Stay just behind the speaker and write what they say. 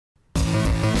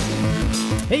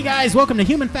Hey guys, welcome to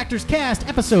Human Factors Cast,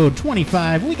 episode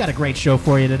 25. We got a great show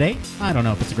for you today. I don't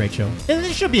know if it's a great show.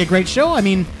 It should be a great show. I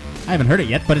mean, I haven't heard it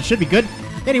yet, but it should be good.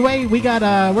 Anyway, we're going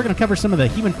to cover some of the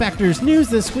Human Factors news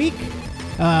this week.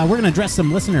 We're going to address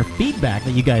some listener feedback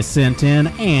that you guys sent in,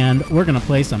 and we're going to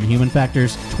play some Human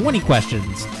Factors 20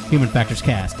 questions. Human Factors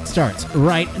Cast starts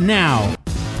right now.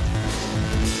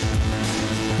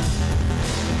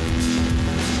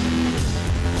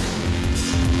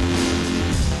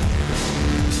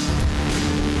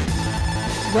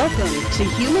 Welcome to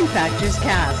Human Factors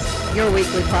Cast, your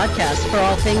weekly podcast for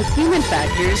all things human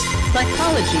factors,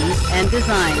 psychology, and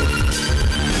design.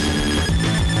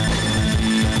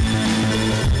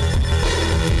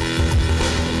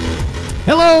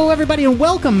 Hello, everybody, and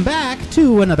welcome back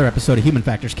to another episode of Human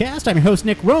Factors Cast. I'm your host,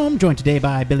 Nick Roome, joined today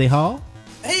by Billy Hall.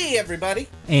 Hey, everybody.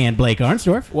 And Blake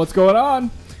Arnsdorff. What's going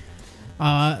on?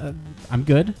 I'm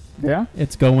good. Yeah?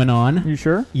 It's going on. You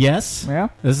sure? Yes. Yeah?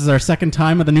 This is our second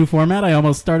time with the new format. I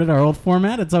almost started our old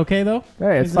format. It's okay, though?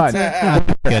 Hey, it's fine.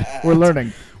 Good. We're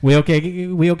learning. We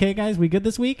okay, guys? We good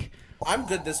this week? I'm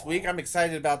good this week. I'm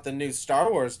excited about the new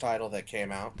Star Wars title that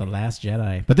came out. The Last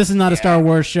Jedi. But this is not a Star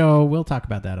Wars show. We'll talk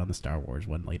about that on the Star Wars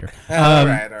one later. All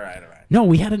right. No,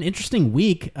 we had an interesting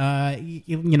week.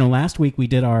 Last week we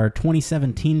did our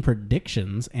 2017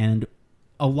 predictions, and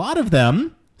a lot of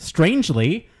them,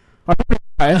 strangely...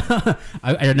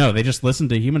 I know, they just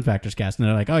listened to Human Factors Cast and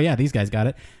they're like, oh yeah, these guys got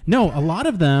it. No, a lot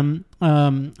of them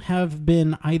have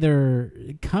been either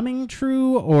coming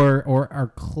true or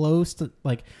are close to,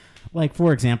 like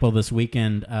for example, this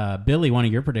weekend, Billy, one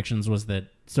of your predictions was that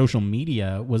social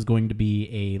media was going to be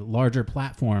a larger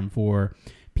platform for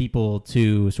people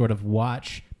to sort of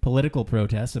watch political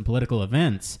protests and political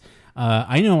events.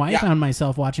 I know I found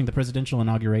myself watching the presidential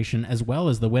inauguration as well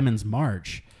as the Women's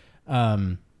March.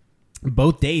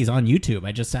 Both days on YouTube.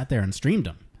 I just sat there and streamed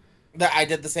them. I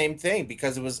did the same thing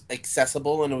because it was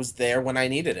accessible and it was there when I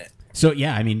needed it. So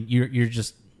yeah, I mean, you're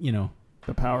just, the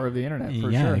power of the internet, for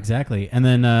sure. Yeah, exactly. And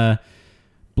then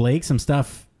Blake, some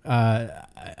stuff.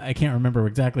 I can't remember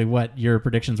exactly what your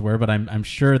predictions were, but I'm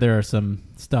sure there are some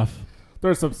stuff.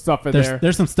 There's some stuff in there.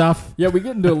 There's some stuff. Yeah, we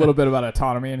get into a little bit about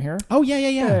autonomy in here. Oh,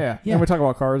 yeah. And we talk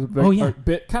about cars. A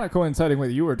bit kind of coinciding with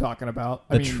what you were talking about.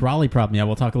 The trolley problem. Yeah,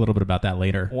 we'll talk a little bit about that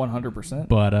later. 100%.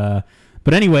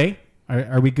 But anyway,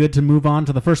 are we good to move on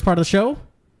to the first part of the show?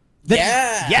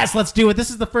 Yes, let's do it.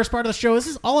 This is the first part of the show. This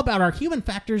is all about our Human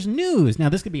Factors news. Now,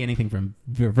 this could be anything from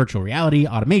virtual reality,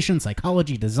 automation,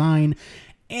 psychology, design,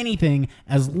 anything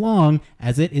as long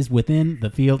as it is within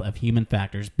the field of human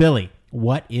factors. Billy,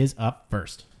 what is up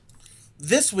first?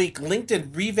 This week,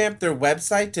 LinkedIn revamped their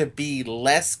website to be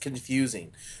less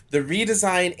confusing. The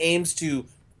redesign aims to,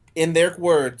 in their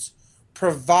words,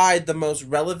 provide the most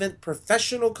relevant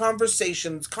professional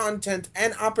conversations, content,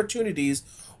 and opportunities,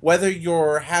 whether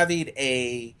you're having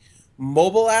a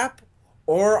mobile app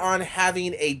or on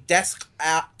having a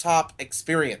desktop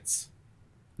experience.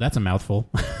 That's a mouthful.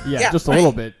 Yeah, just a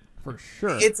little bit, for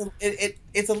sure. It's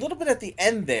a little bit at the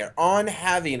end there, on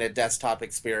having a desktop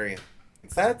experience.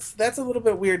 That's a little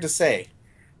bit weird to say.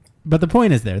 But the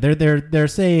point is they're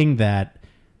saying that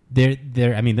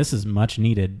they're I mean, this is much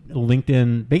needed.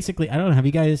 LinkedIn basically, I don't know, have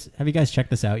you guys checked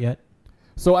this out yet?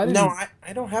 So I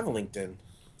don't have a LinkedIn.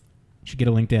 You should get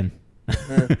a LinkedIn.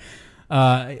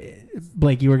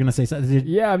 Blake, you were going to say something.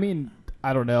 Yeah, I mean,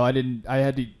 I don't know. I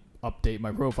had to update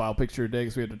my profile picture today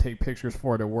because we had to take pictures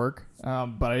for it at work.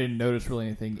 But I didn't notice really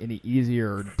anything any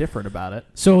easier or different about it.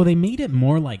 So they made it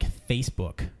more like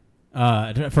Facebook.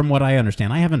 From what I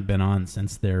understand, I haven't been on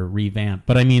since their revamp,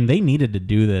 but I mean, they needed to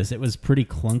do this. It was pretty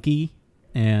clunky,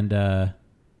 and I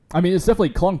mean, it's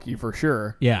definitely clunky for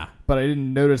sure. Yeah, but I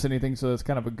didn't notice anything, so it's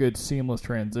kind of a good seamless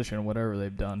transition, whatever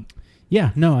they've done.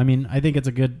 Yeah, no, I mean, I think it's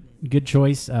a good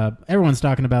choice. Everyone's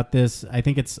talking about this. I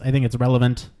think it's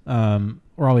relevant.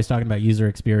 We're always talking about user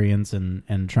experience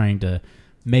and trying to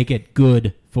make it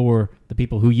good for the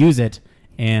people who use it.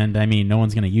 And I mean, no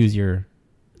one's going to use your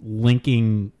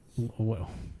linking.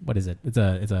 What is it? It's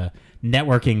a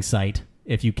networking site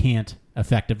if you can't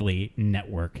effectively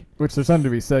network. Which there's something to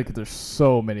be said because there's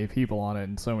so many people on it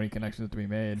and so many connections to be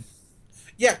made.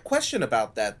 Yeah, question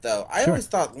about that, though. I always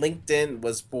thought LinkedIn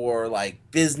was for,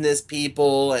 like, business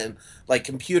people and, like,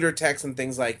 computer techs and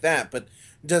things like that. But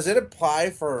does it apply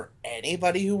for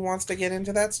anybody who wants to get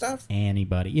into that stuff?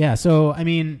 Anybody. Yeah, so, I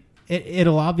mean,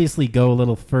 it'll obviously go a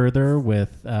little further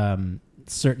with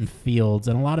certain fields.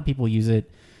 And a lot of people use it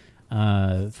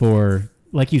for,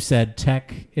 like you said,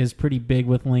 tech is pretty big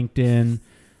with LinkedIn.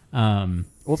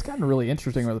 Well, it's gotten really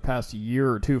interesting over the past year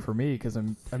or two for me because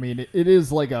it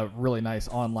is like a really nice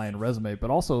online resume, but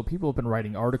also people have been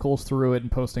writing articles through it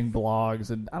and posting blogs,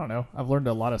 and I don't know. I've learned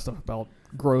a lot of stuff about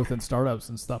growth and startups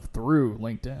and stuff through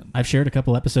LinkedIn. I've shared a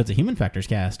couple episodes of Human Factors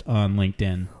Cast on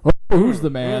LinkedIn. Oh, who's the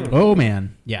man? Oh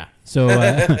man, yeah. So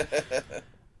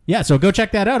yeah, so go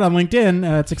check that out on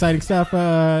LinkedIn. It's exciting stuff.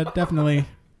 Definitely.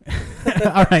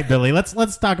 All right, Billy.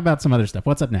 Let's talk about some other stuff.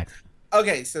 What's up next?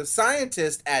 Okay, so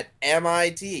scientists at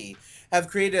MIT have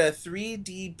created a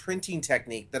 3D printing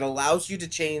technique that allows you to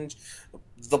change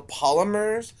the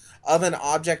polymers of an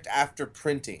object after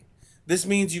printing. This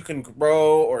means you can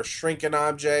grow or shrink an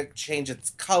object, change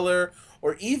its color,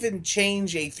 or even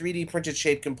change a 3D printed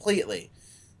shape completely.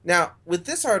 Now, with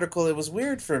this article, it was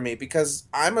weird for me because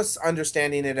I'm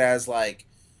understanding it as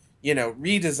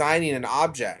redesigning an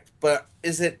object. But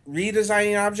is it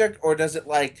redesigning an object, or does it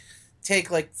take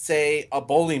say a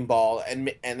bowling ball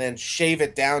and then shave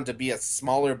it down to be a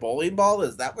smaller bowling ball?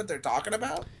 Is that what they're talking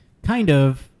about? Kind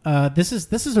of. This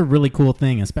is a really cool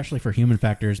thing, especially for human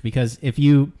factors, because if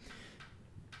you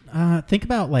think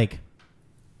about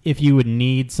if you would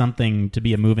need something to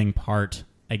be a moving part,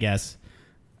 I guess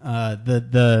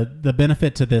the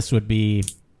benefit to this would be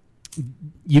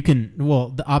you can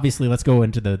obviously let's go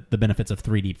into the benefits of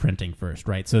 3D printing first,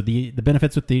 right? So the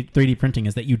benefits with the 3D printing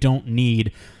is that you don't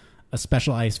need a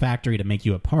specialized factory to make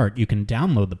you a part. You can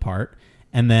download the part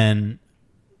and then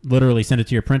literally send it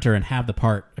to your printer and have the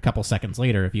part a couple seconds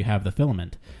later if you have the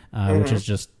filament, which is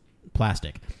just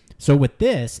plastic. So with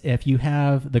this, if you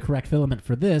have the correct filament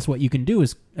for this, what you can do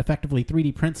is effectively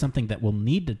 3D print something that will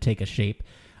need to take a shape.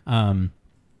 And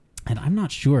I'm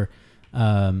not sure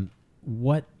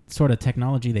what sort of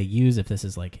technology they use, if this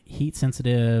is heat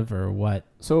sensitive or what.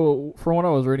 So from what I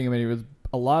was reading, it was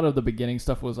a lot of the beginning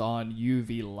stuff was on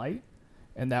UV light,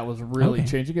 and that was really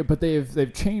changing it. But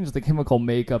they've changed the chemical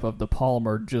makeup of the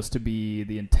polymer just to be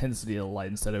the intensity of the light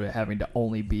instead of it having to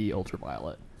only be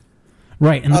ultraviolet.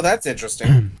 Right. And that's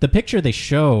interesting. The picture they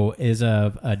show is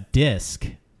of a disc,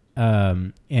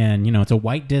 and it's a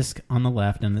white disc on the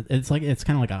left, and it's kind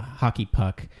of like a hockey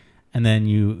puck, and then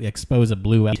you expose a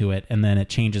blue to it, and then it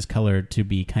changes color to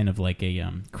be kind of like a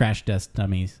crash test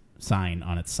dummy sign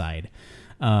on its side.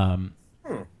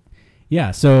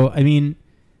 Yeah, so think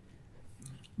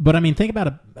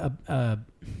about a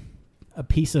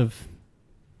piece of,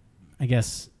 I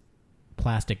guess,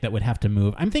 plastic that would have to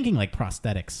move. I'm thinking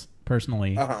prosthetics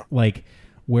personally,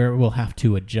 where it will have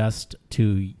to adjust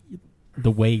to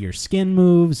the way your skin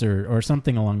moves or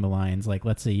something along the lines.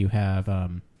 Let's say you have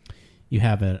an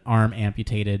arm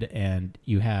amputated and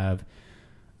you have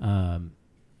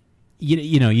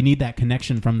you need that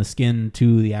connection from the skin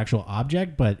to the actual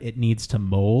object, but it needs to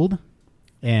mold,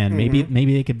 and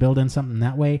maybe they could build in something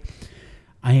that way.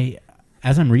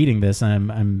 As I'm reading this,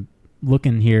 I'm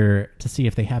looking here to see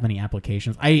if they have any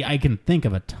applications. I can think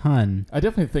of a ton. I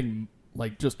definitely think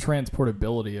just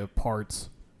transportability of parts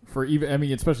for even,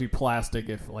 especially plastic,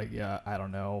 if I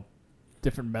don't know,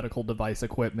 different medical device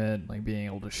equipment, being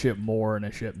able to ship more in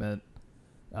a shipment.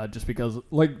 Just because,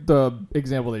 the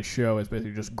example they show is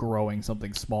basically just growing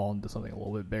something small into something a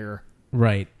little bit bigger.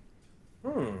 Right.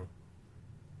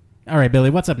 All right, Billy,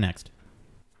 what's up next?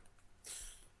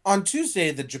 On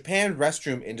Tuesday, the Japan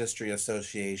Restroom Industry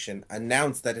Association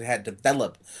announced that it had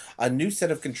developed a new set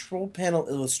of control panel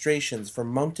illustrations for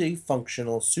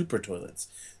multifunctional super toilets,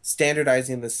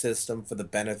 standardizing the system for the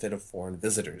benefit of foreign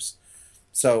visitors.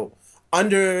 So,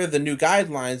 under the new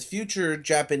guidelines, future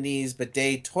Japanese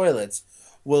bidet toilets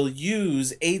will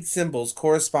use 8 symbols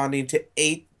corresponding to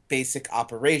 8 basic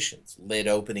operations: lid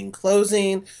opening,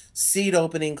 closing, seat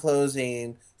opening,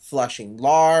 closing, flushing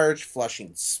large,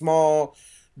 flushing small,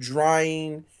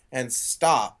 drying, and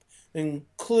stop,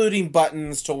 including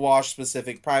buttons to wash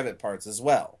specific private parts as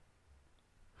well.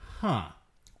 Huh.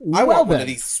 I want one of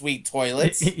these sweet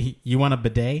toilets. You want a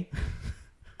bidet?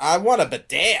 I want a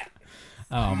bidet.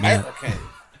 Oh, man. Okay.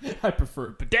 I prefer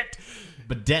bidet.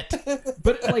 But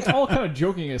all kind of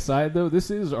joking aside, though, this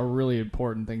is a really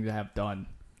important thing to have done.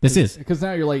 This is. Because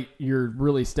now you're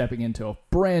really stepping into a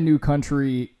brand new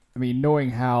country.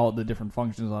 Knowing how the different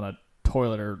functions on a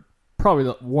toilet are probably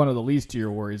one of the least of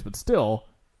your worries, but still,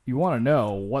 you want to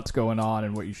know what's going on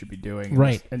and what you should be doing.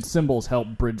 Right. And symbols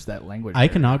help bridge that language.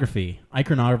 Iconography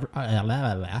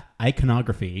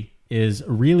is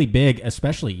really big,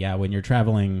 especially when you're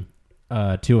traveling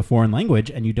to a foreign language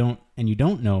and you don't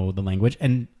know the language,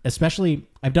 and especially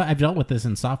I've dealt with this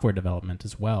in software development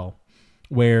as well,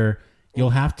 where you'll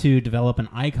have to develop an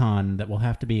icon that will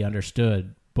have to be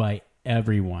understood by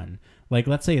everyone.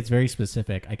 Let's say it's very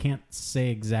specific. I can't say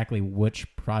exactly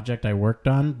which project I worked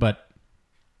on, but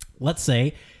let's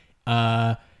say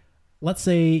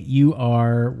you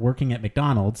are working at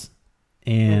McDonald's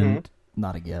and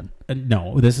Not again.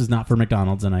 no, this is not for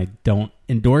McDonald's, and I don't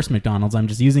endorse McDonald's. I'm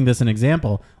just using this as an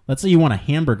example. Let's say you want a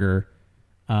hamburger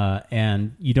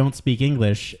and you don't speak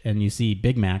English and you see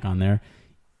Big Mac on there.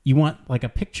 You want like a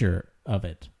picture of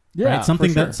it. Yeah, right?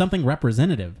 Something for sure. that something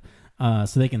representative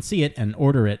so they can see it and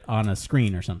order it on a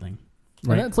screen or something.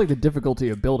 Right. And that's like the difficulty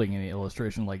of building any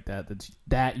illustration like that. That's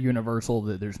that universal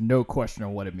that there's no question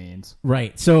of what it means.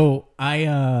 Right. So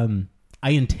I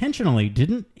intentionally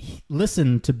didn't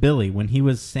listen to Billy when he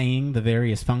was saying the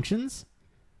various functions,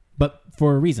 but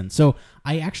for a reason. So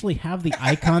I actually have the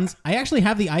icons. I actually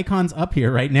have the icons up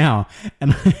here right now,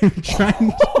 and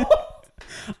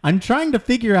I'm trying to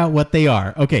figure out what they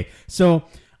are. Okay. So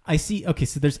I see. Okay.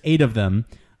 So there's 8 of them.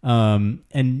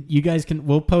 And you guys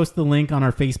we'll post the link on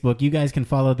our Facebook. You guys can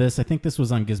follow this. I think this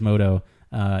was on Gizmodo.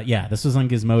 This was on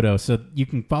Gizmodo. So you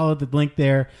can follow the link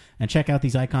there and check out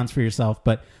these icons for yourself.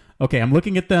 But okay, I'm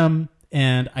looking at them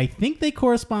and I think they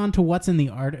correspond to what's in the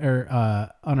art or,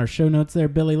 on our show notes there,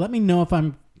 Billy. Let me know if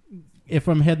I'm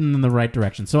heading in the right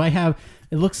direction. So it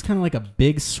looks kind of like a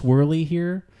big swirly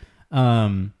here.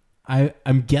 I'm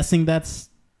guessing that's,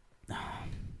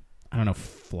 I don't know,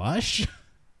 flush.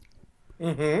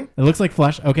 It looks like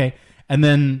flush. Okay. And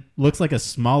then looks like a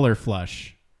smaller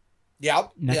flush.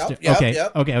 Yep.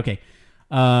 Okay.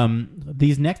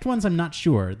 These next ones, I'm not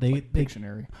sure. They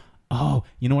Pictionary. Oh,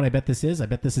 you know what I bet this is? I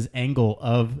bet this is angle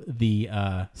of the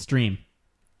stream.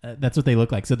 That's what they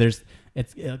look like. So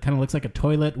it kind of looks like a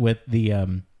toilet with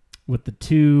the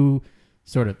 2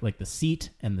 sort of like the seat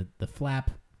and the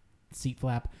seat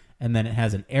flap, and then it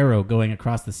has an arrow going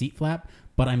across the seat flap.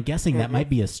 But I'm guessing that might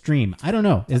be a stream. I don't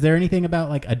know. Is there anything about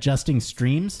like adjusting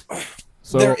streams?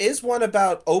 So there is one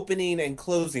about opening and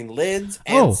closing lids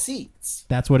and seats.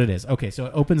 That's what it is. Okay, so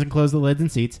it opens and closes the lids and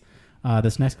seats.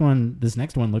 This next one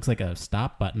looks like a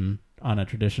stop button on a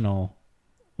traditional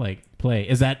like play.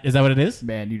 Is that what it is?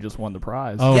 Man, you just won the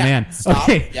prize. Oh Yeah, man. stop.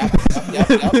 Okay. Yep.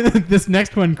 This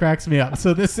next one cracks me up.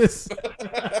 So this is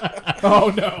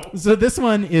Oh no. So this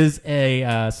one is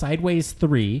a sideways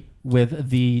 3 with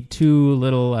the 2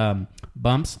 little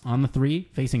bumps on the 3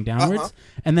 facing downwards.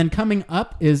 And then coming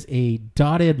up is a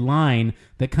dotted line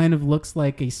that kind of looks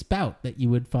like a spout that you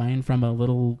would find from a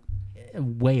little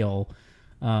whale.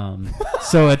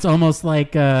 So it's almost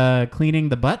like cleaning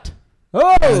the butt.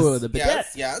 Oh, the bidet.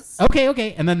 Yes.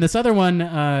 Okay. And then this other one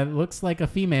looks like a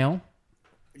female.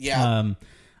 Yeah.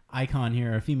 Icon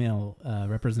here, a female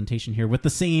representation here with the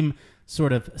same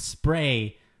sort of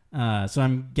spray. So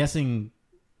I'm guessing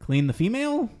clean the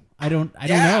female? I don't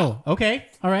know. Okay.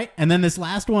 All right. And then this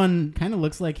last one kind of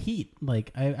looks like heat.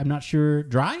 Like I'm not sure.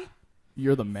 Dry?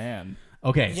 You're the man.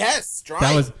 Okay. Yes, dry.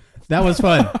 That was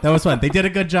fun. That was fun. They did a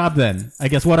good job then. I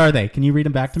guess what are they? Can you read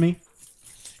them back to me?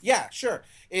 Yeah, sure.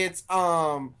 It's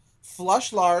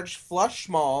flush large, flush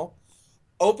small,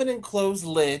 open and close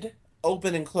lid,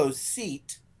 open and close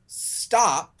seat,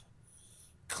 stop,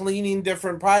 cleaning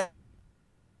different private.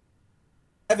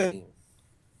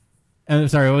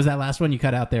 Sorry, what was that last one? You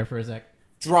cut out there for a sec.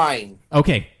 Drying.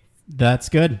 Okay, that's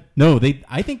good. No,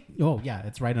 I think. Oh yeah,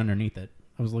 it's right underneath it.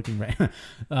 I was looking right.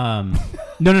 No.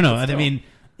 I mean,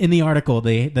 in the article,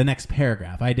 the next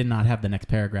paragraph. I did not have the next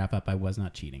paragraph up. I was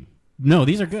not cheating. No,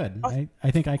 these are good. I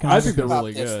think I think they're about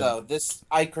really this, good. Though, this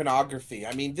iconography.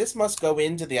 I mean, this must go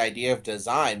into the idea of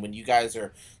design when you guys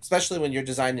are, especially when you're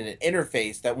designing an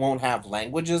interface that won't have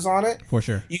languages on it. For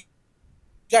sure. You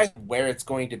guys where it's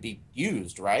going to be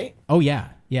used, right? Oh yeah.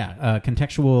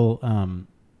 Contextual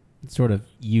sort of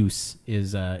use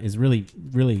is really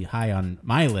really high on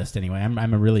my list anyway.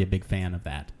 I'm a really a big fan of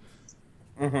that.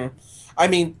 Mm-hmm. I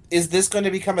mean, is this going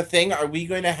to become a thing? Are we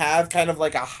going to have kind of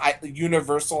like a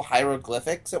universal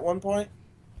hieroglyphics at one point?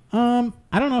 I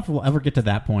don't know if we'll ever get to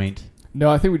that point.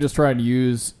 No, I think we just try and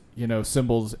use,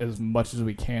 symbols as much as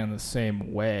we can the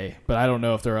same way. But I don't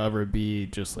know if there'll ever be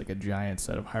just like a giant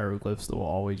set of hieroglyphs that we'll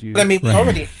always use. But I mean, we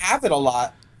already have it a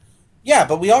lot. Yeah,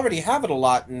 but we already have it a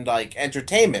lot in like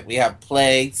entertainment. We have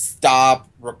play, stop,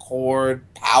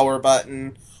 record, power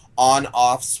button, on,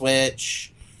 off switch.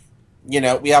 We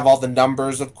have all the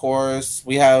numbers, of course.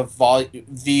 We have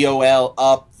VOL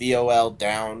up, VOL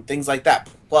down, things like that.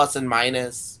 Plus and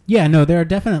minus. Yeah, no, there are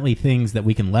definitely things that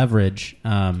we can leverage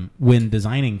when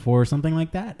designing for something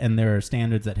like that. And there are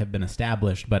standards that have been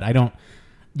established. But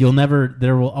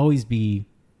there will always be,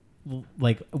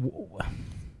 like,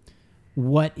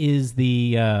 what is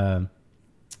the... I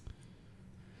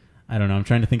don't know. I'm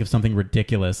trying to think of something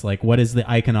ridiculous. Like, what is the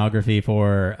iconography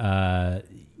for...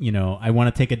 I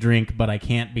want to take a drink, but I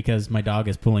can't because my dog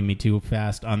is pulling me too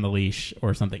fast on the leash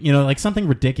or something. Like something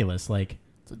ridiculous, like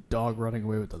it's a dog running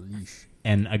away with a leash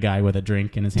and a guy with a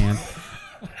drink in his hand.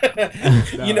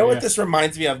 What this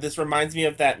reminds me of? This reminds me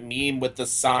of that meme with the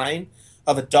sign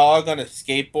of a dog on a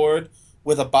skateboard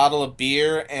with a bottle of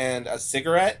beer and a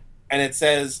cigarette, and it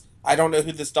says, "I don't know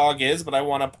who this dog is, but I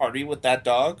want to party with that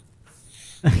dog."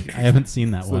 I haven't seen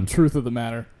that one. The truth of the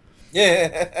matter.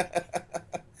 Yeah.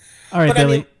 All right,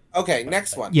 Billy. Okay,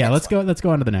 next one. Yeah, let's go on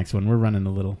to the next one. We're running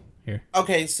a little here.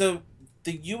 Okay, so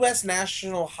the U.S.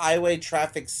 National Highway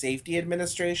Traffic Safety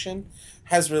Administration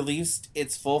has released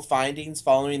its full findings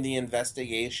following the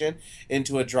investigation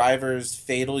into a driver's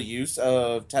fatal use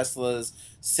of Tesla's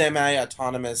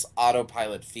semi-autonomous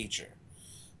autopilot feature.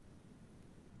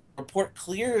 The report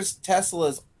clears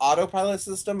Tesla's autopilot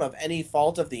system of any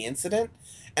fault of the incident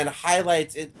and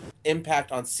highlights its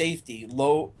impact on safety,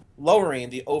 lowering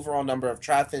the overall number of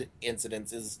traffic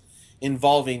incidents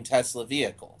involving Tesla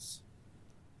vehicles.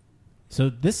 So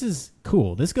this is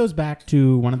cool. This goes back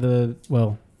to one of the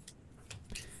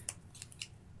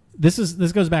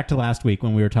this goes back to last week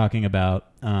when we were talking about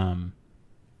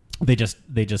they just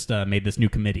made this new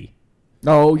committee.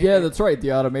 Oh yeah, that's right.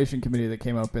 The automation committee that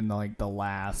came up in the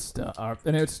last,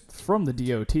 and it's from the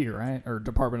DOT, right, or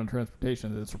Department of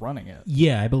Transportation that's running it.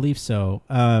 Yeah, I believe so.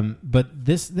 But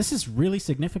this is really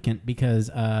significant because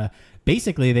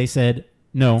basically they said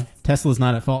no, Tesla's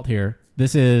not at fault here.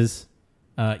 This is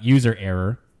user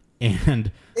error,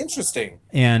 and interesting.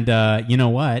 And you know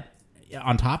what?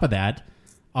 On top of that,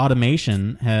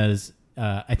 automation has.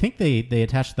 I think they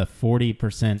attached the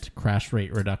 40% crash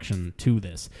rate reduction to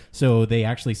this. So they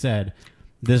actually said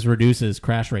this reduces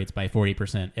crash rates by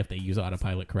 40% if they use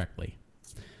autopilot correctly.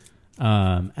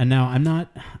 And now I'm not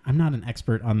an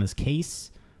expert on this case,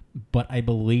 but I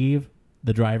believe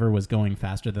the driver was going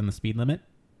faster than the speed limit.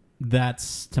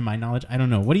 That's to my knowledge. I don't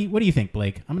know. What do you think,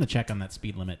 Blake? I'm going to check on that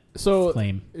speed limit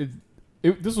claim.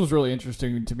 This was really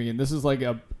interesting to me, and this is I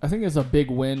think it's a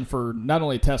big win for not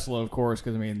only Tesla, of course,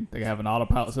 because they have an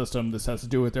autopilot system. This has to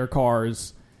do with their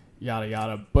cars, yada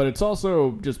yada. But it's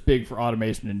also just big for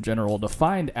automation in general to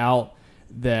find out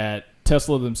that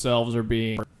Tesla themselves are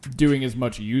doing as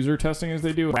much user testing as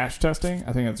they do crash testing.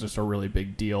 I think that's just a really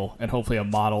big deal, and hopefully a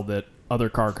model that other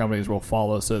car companies will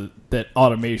follow, so that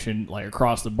automation,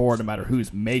 across the board, no matter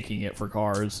who's making it for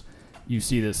cars, you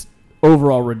see this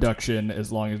overall reduction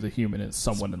as long as the human is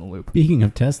someone in the loop. Speaking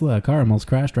of Tesla, a car almost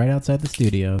crashed right outside the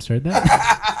studio. Heard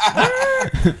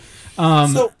that?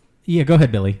 Yeah, go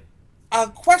ahead, Billy. A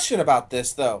question about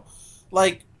this, though.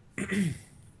 How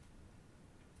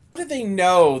did they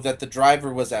know that the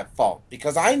driver was at fault?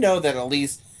 Because I know that at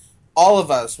least all of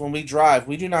us, when we drive,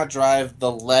 we do not drive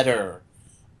the letter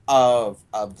of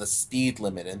the speed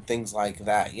limit and things like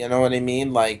that. You know what I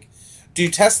mean? Do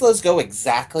Teslas go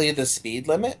exactly the speed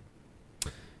limit?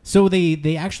 So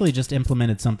they actually just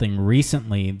implemented something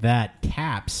recently that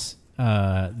caps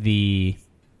the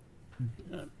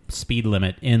speed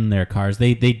limit in their cars.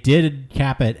 They did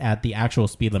cap it at the actual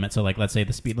speed limit. So let's say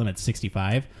the speed limit's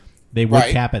 65. They would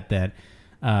cap it then.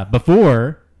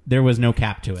 Before, there was no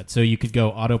cap to it. So you could go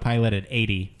autopilot at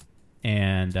 80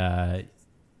 and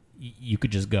you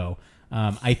could just go.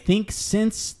 I think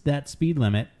since that speed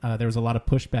limit, there was a lot of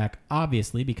pushback,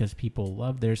 obviously, because people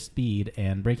love their speed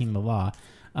and breaking the law.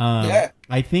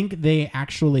 I think they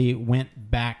actually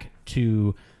went back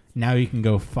to now you can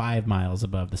go 5 miles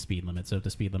above the speed limit. So if the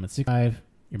speed limit's 65,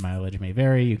 your mileage may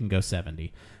vary. You can go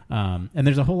 70. And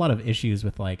there's a whole lot of issues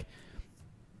with going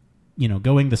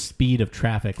the speed of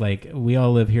traffic. We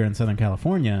all live here in Southern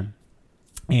California,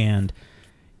 and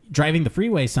driving the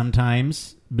freeway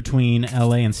sometimes between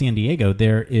LA and San Diego,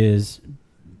 there is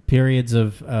periods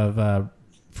of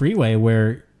freeway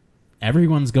where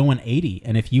everyone's going 80,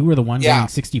 and if you were the one going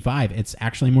 65, it's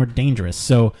actually more dangerous.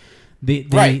 So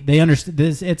they understand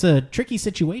this. It's a tricky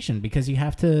situation because you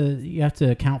have to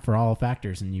account for all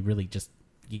factors, and you really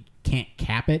you can't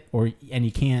cap it, and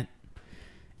you can't.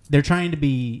 They're trying to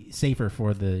be safer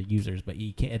for the users, but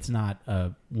you can't. It's not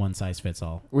a one size fits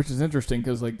all. Which is interesting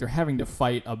because they're having to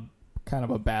fight a kind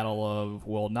of a battle of,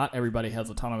 not everybody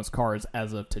has autonomous cars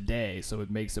as of today, so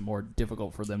it makes it more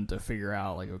difficult for them to figure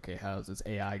out, okay, how is this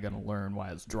AI going to learn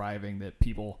while it's driving that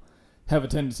people have a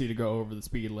tendency to go over the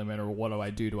speed limit, or what do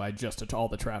I do? Do I adjust it to all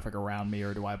the traffic around me,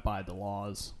 or do I abide the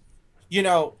laws?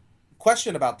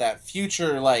 Question about that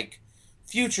future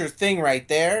thing right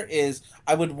there is,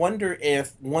 I would wonder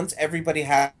if once everybody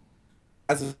has,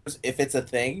 if it's a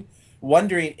thing,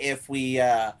 wondering if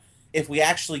if we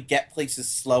actually get places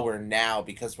slower now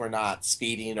because we're not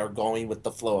speeding or going with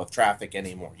the flow of traffic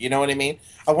anymore. You know what I mean?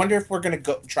 I wonder if we're going to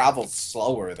go travel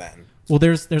slower then. Well,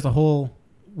 there's a whole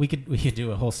we could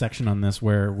do a whole section on this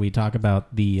where we talk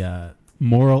about the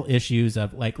moral issues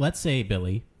of, like, let's say,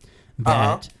 Billy,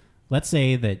 that let's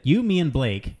say that you, me, and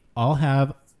Blake all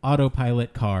have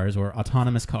autopilot cars or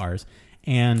autonomous cars,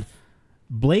 and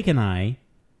Blake and I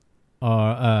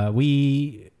are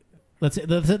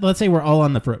let's say we're all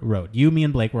on the road. You, me,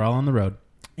 and Blake, we're all on the road,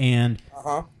 and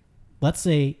let's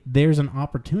say there's an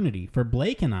opportunity for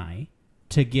Blake and I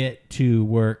to get to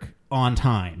work on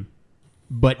time,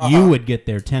 but you would get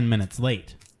there 10 minutes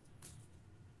late.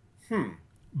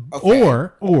 Okay.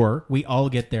 Or we all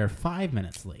get there 5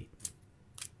 minutes late.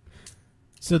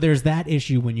 So there's that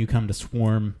issue when you come to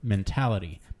swarm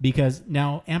mentality, because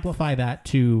now amplify that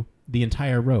to the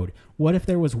entire road. What if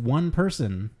there was one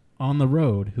person on the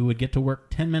road who would get to work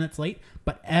 10 minutes late,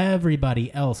 but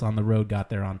everybody else on the road got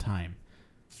there on time?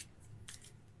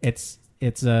 It's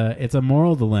a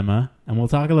moral dilemma, and we'll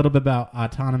talk a little bit about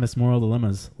autonomous moral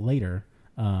dilemmas later.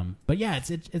 But yeah,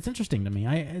 it's interesting to me.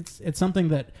 It's something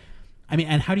that, I mean,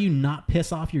 and how do you not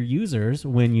piss off your users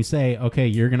when you say, okay,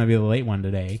 you're going to be the late one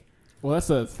today? Well, that's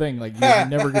the thing. Like, you're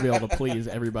never going to be able to please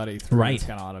everybody through this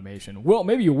kind of automation. Well,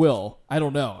 maybe you will. I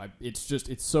don't know.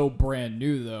 It's so brand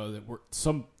new, though, that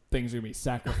some things are going to be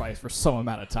sacrificed for some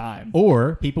amount of time.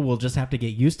 Or people will just have to get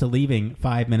used to leaving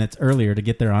 5 minutes earlier to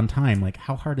get there on time. Like,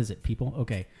 how hard is it, people?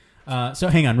 Okay. So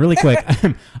hang on really quick.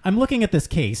 I'm looking at this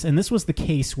case, and this was the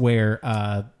case where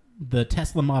the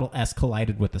Tesla Model S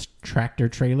collided with a tractor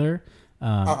trailer.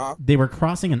 They were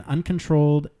crossing an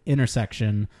uncontrolled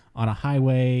intersection on a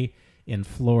highway in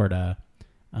Florida.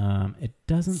 It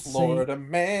doesn't Florida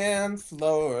say...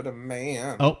 Florida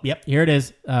man. Oh, yep, here it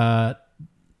is.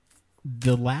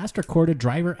 The last recorded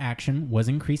driver action was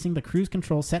increasing the cruise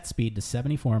control set speed to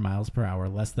 74 miles per hour,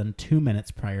 less than 2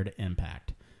 minutes prior to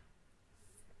impact.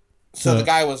 So the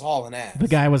guy was hauling ass. The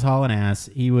guy was hauling ass.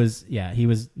 He was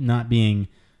not being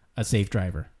a safe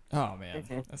driver. Oh, man.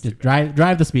 Just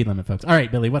drive the speed limit, folks. All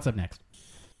right, Billy, what's up next?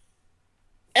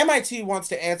 MIT wants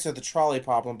to answer the trolley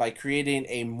problem by creating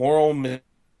a moral machine.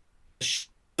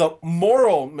 The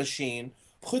moral machine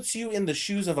puts you in the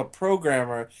shoes of a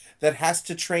programmer that has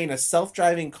to train a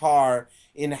self-driving car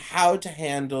in how to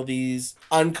handle these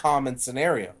uncommon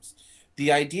scenarios.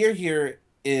 The idea here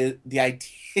is the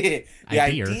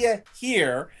idea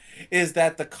here is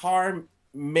that the car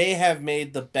may have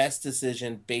made the best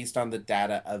decision based on the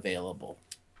data available.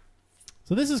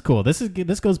 So this is cool.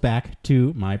 This goes back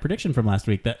to my prediction from last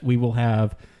week that we will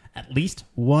have at least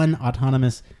one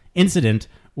autonomous incident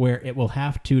where it will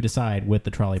have to decide with the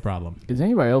trolley problem. Is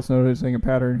anybody else noticing a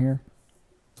pattern here?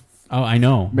 Oh, I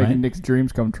know. Making right? Nick's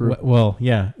dreams come true. Well,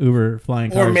 yeah, Uber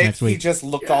flying cars or maybe next week. he just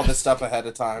looked all this stuff ahead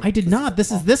of time. I did not.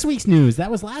 This is this week's news.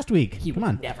 That was last week. Come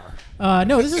on. Never.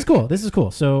 No, this is cool. This is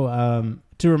cool. So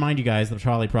to remind you guys, the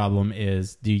trolley problem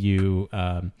is: do you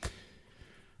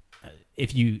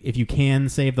if you can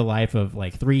save the life of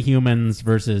like 3 humans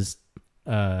versus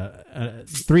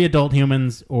 3 adult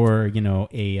humans, or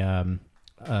a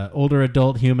older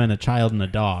adult human, a child, and a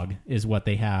dog is what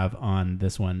they have on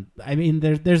this one. I mean,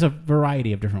 there's a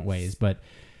variety of different ways, but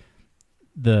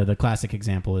the classic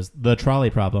example is the trolley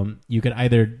problem. You could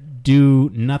either do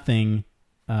nothing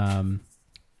and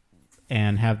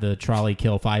have the trolley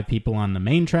kill 5 people on the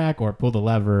main track, or pull the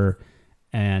lever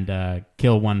and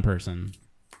kill 1 person.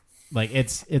 Like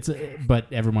but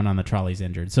everyone on the trolley's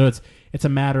injured. So it's a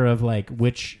matter of like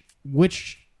what's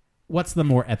the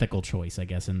more ethical choice, I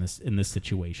guess, in this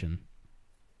situation.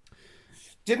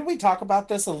 Didn't we talk about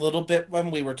this a little bit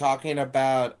when we were talking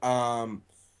about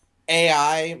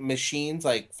AI machines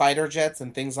like fighter jets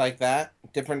and things like that?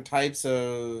 Different types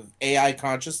of AI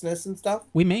consciousness and stuff?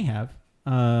 We may have.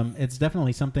 It's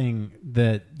definitely something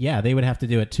that, yeah, they would have to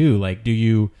do it too. Like, do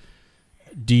you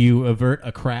avert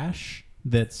a crash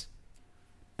that's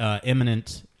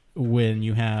imminent when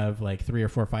you have like 3 or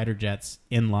 4 fighter jets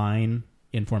in line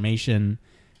in formation,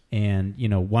 and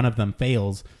one of them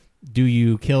fails? Do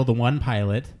you kill the one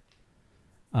pilot,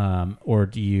 or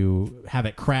do you have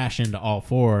it crash into all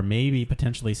 4, maybe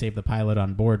potentially save the pilot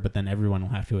on board, but then everyone will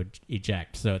have to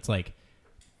eject? So it's like,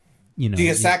 do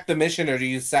you sack the mission, or do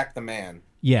you sack the man?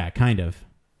 Yeah, kind of.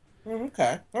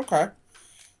 Okay. All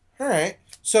right.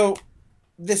 So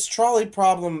this trolley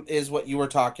problem is what you were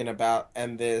talking about,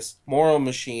 and this moral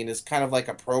machine is kind of like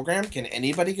a program. Can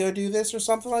anybody go do this or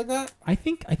something like that? I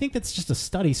think that's just a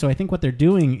study. So I think what they're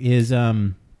doing is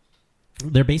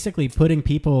they're basically putting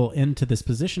people into this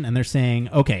position, and they're saying,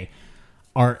 okay,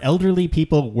 are elderly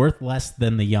people worth less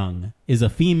than the young? Is a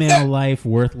female life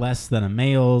worth less than a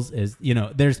male's? Is,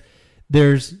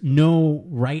 there's no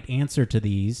right answer to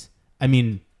these. I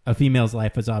mean, a female's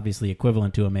life is obviously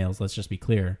equivalent to a male's. Let's just be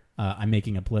clear. I'm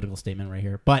making a political statement right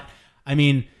here. But, I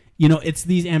mean, it's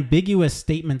these ambiguous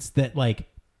statements that, like,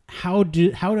 how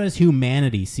does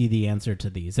humanity see the answer to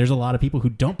these? There's a lot of people who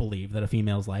don't believe that a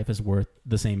female's life is worth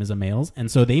the same as a male's. And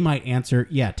so they might answer,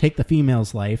 yeah, take the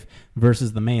female's life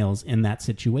versus the male's in that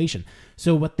situation.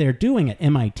 So what they're doing at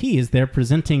MIT is they're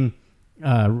presenting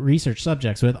research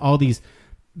subjects with all these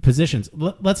positions.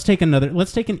 Let's take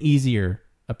an easier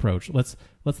approach. Let's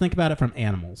think about it from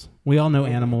animals. We all know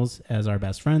animals as our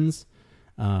best friends,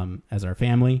 as our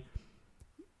family.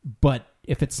 But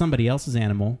if it's somebody else's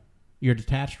animal, you're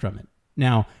detached from it.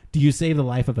 Now, do you save the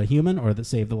life of a human or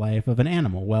save the life of an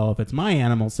animal? Well, if it's my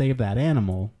animal, save that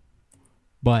animal.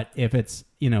 But if it's,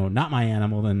 not my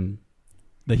animal, then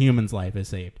the human's life is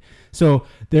saved. So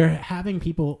they're having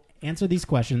people answer these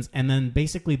questions, and then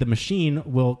basically the machine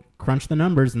will crunch the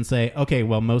numbers and say, okay,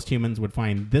 well, most humans would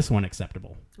find this one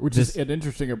acceptable. Which is an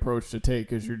interesting approach to take,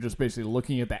 because you're just basically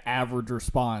looking at the average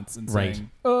response and saying,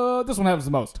 this one happens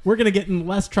the most. We're going to get in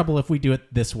less trouble if we do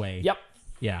it this way. Yep.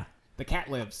 Yeah. The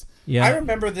cat lives. Yeah. I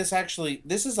remember this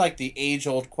is like the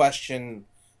age-old question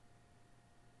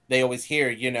they always hear,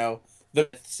 The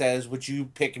myth says, would you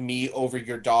pick me over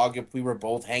your dog if we were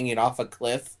both hanging off a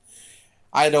cliff?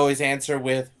 I'd always answer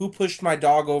with, who pushed my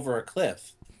dog over a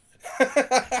cliff?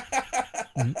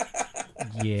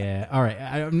 Yeah. All right.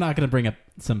 I'm not going to bring up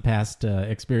some past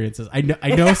experiences. I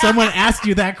know someone asked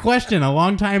you that question a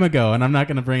long time ago, and I'm not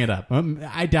going to bring it up.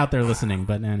 I doubt they're listening,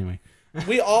 but anyway.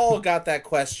 We all got that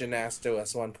question asked to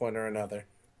us one point or another.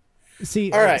 See,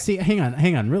 all right. Hang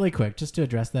on, really quick, just to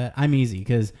address that. I'm easy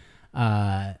because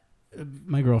my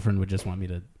girlfriend would just want me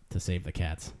to save the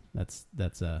cats. That's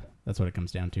what it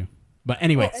comes down to. But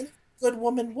anyway, well, any good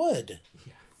woman would.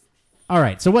 Yeah. All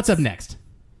right. So what's up next?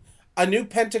 A new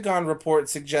Pentagon report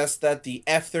suggests that the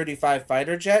F-35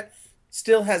 fighter jet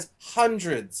still has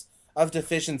hundreds of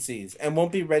deficiencies and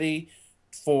won't be ready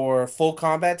for full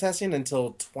combat testing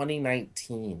until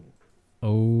 2019.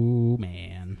 Oh,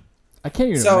 man. I can't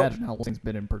even imagine how long it's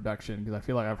been in production, because I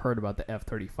feel like I've heard about the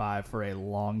F-35 for a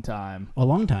long time. A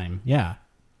long time, yeah.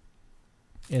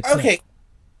 Okay,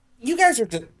 you guys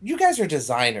are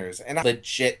designers, and a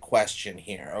legit question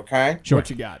here, okay? Sure. What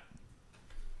you got?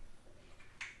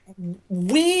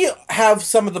 We have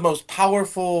some of the most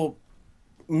powerful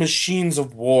machines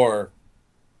of war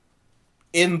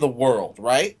in the world,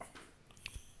 right?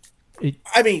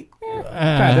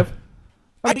 Kind of.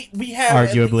 We have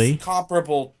arguably at least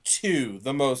comparable to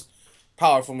the most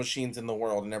powerful machines in the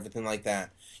world and everything like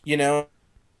that.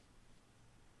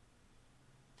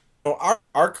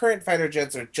 Our current fighter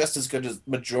jets are just as good as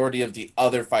majority of the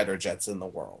other fighter jets in the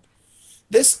world.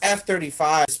 This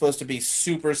F-35 is supposed to be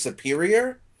super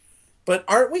superior, but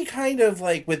aren't we kind of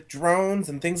like with drones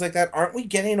and things like that, aren't we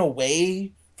getting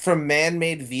away from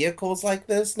man-made vehicles like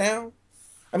this now?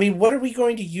 I mean, what are we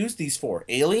going to use these for?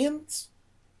 Aliens?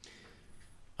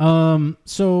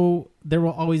 So there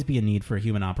will always be a need for a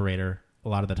human operator a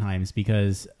lot of the times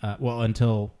because,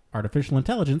 until artificial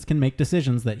intelligence can make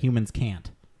decisions that humans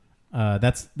can't.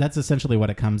 That's essentially what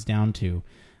it comes down to.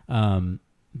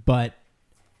 But,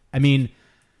 I mean,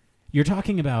 you're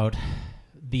talking about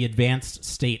the advanced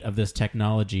state of this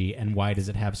technology and why does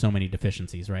it have so many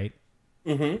deficiencies, right?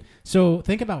 Mm-hmm. So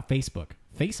think about Facebook.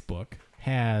 Facebook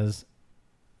has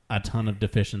a ton of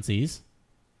deficiencies.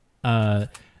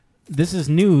 This is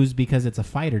news because it's a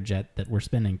fighter jet that we're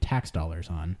spending tax dollars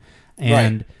on.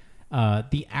 And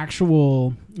the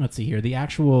actual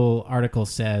article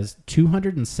says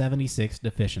 276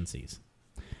 deficiencies.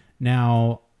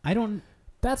 Now,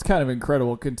 That's kind of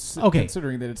incredible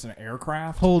considering that it's an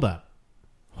aircraft. Hold up.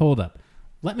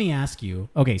 Let me ask you.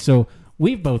 Okay, so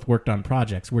we've both worked on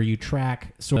projects where you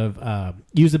track sort of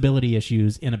usability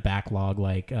issues in a backlog,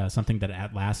 like something that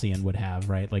Atlassian would have,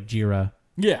 right? Like Jira.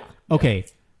 Yeah. Okay.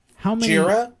 How many?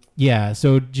 Jira? Yeah,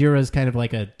 so Jira is kind of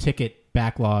like a ticket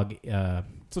backlog.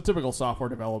 It's a typical software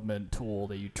development tool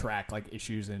that you track like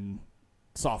issues in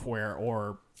software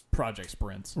or project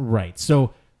sprints. Right.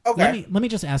 So okay. let me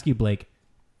just ask you, Blake,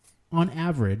 on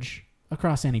average,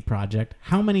 across any project,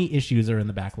 how many issues are in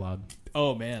the backlog?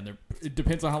 Oh, man. It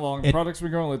depends on how long the project's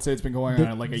been going. Let's say it's been going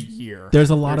on like a year. There's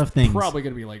a lot of things. Probably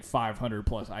going to be like 500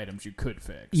 plus items you could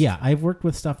fix. Yeah, I've worked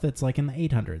with stuff that's like in the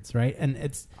 800s, right? And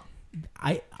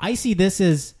I see this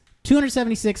as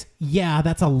 276. Yeah,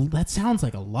 that sounds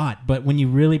like a lot, but when you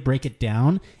really break it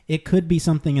down, it could be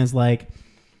something as like,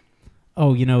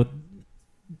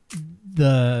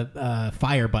 the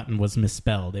fire button was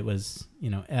misspelled. It was,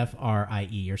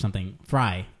 F-R-I-E or something.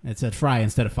 Fry. It said fry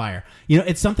instead of fire.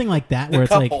 It's something like that where it's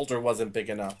cup like... holder wasn't big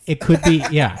enough. It could be,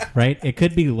 yeah, right? It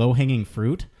could be low-hanging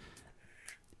fruit.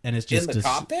 And it's just... In the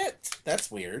cockpit?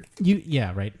 That's weird.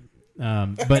 Yeah, right.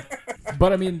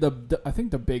 But I mean, I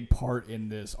think the big part in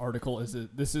this article is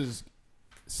that this is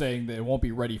saying that it won't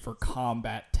be ready for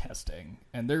combat testing,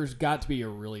 and there's got to be a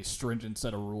really stringent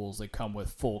set of rules that come with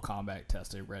full combat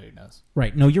testing readiness.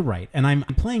 Right. No, you're right, and I'm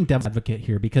playing devil's advocate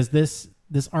here because this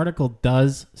article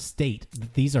does state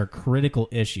that these are critical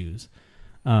issues.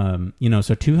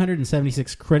 So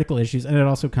 276 critical issues, and it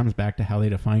also comes back to how they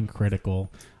define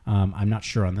critical. I'm not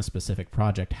sure on this specific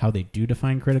project how they do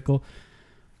define critical,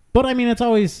 but I mean it's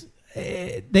always.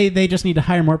 They just need to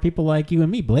hire more people like you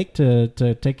and me, Blake, to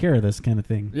take care of this kind of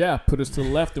thing. Yeah, put us to the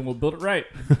left and we'll build it right.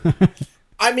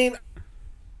 I mean,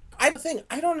 I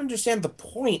don't understand the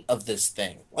point of this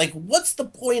thing. Like, what's the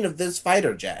point of this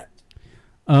fighter jet?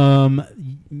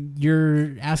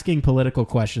 You're asking political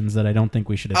questions that I don't think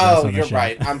we should address on the you're show.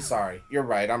 right. I'm sorry. You're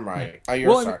right. I'm right.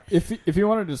 Sorry. If you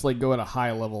want to just go at a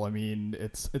high level, I mean,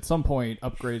 it's at some point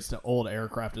upgrades to old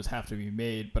aircraft just have to be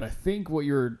made. But I think what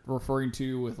you're referring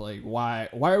to with why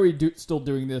are we still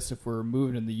doing this if we're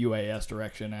moving in the UAS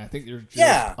direction? And I think there's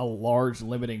just a large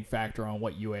limiting factor on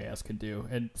what UAS can do.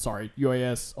 And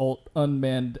UAS, old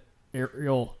unmanned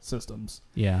aerial systems.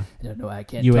 Yeah. I don't know. I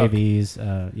can't UAVs.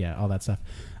 All that stuff.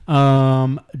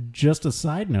 Just a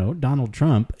side note, Donald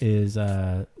Trump is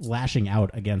lashing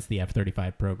out against the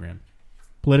F-35 program.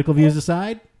 Political views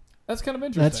aside, that's kind of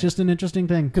interesting. That's just an interesting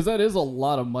thing. Because that is a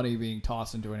lot of money being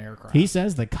tossed into an aircraft. He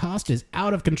says the cost is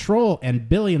out of control and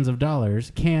billions of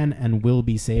dollars can and will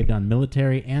be saved on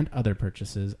military and other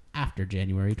purchases after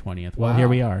January 20th. Well, here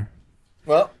we are.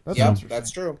 Well,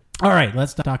 that's true. All right,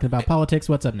 let's stop talking about politics.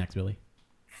 What's up next, Billy?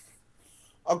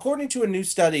 According to a new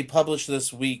study published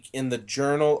this week in the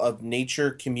Journal of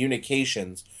Nature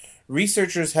Communications,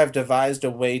 researchers have devised a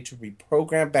way to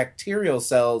reprogram bacterial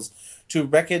cells to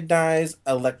recognize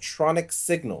electronic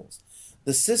signals.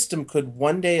 The system could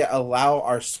one day allow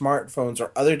our smartphones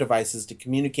or other devices to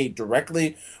communicate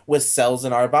directly with cells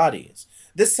in our bodies.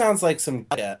 This sounds like some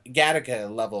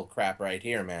Gattaca level crap right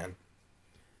here, man.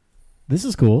 This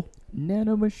is cool.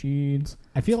 Nanomachines.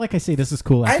 I feel like I say this is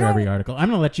cool after every article. I'm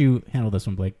going to let you handle this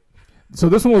one, Blake. So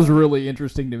this one was really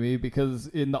interesting to me because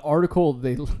in the article,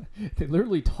 they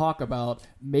literally talk about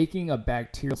making a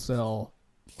bacterial cell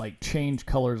change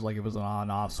colors like it was an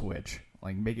on-off switch.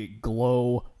 Like make it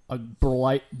glow a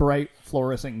bright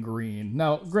fluorescent green.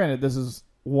 Now, granted, this is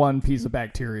one piece of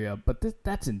bacteria, but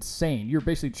that's insane. You're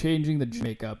basically changing the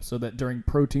makeup so that during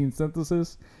protein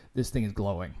synthesis, this thing is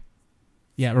glowing.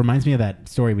 Yeah, it reminds me of that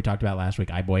story we talked about last week,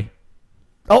 iBoy.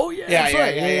 Oh,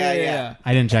 yeah.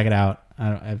 I didn't check it out.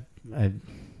 I'm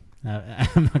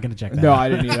not going to check that out. No, I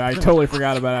didn't either. I totally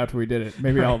forgot about it after we did it.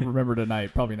 Maybe I'll remember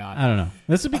tonight. Probably not. I don't know.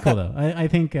 This would be cool, though. I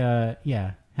think, this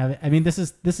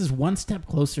is one step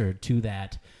closer to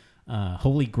that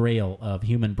holy grail of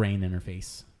human brain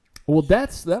interface. Well,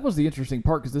 that was the interesting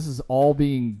part because this is all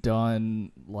being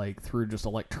done through just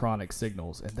electronic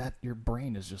signals, and that your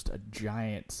brain is just a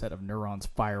giant set of neurons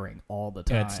firing all the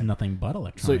time. It's nothing but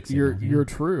electronic. So you're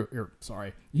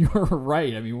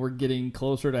right. I mean, we're getting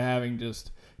closer to having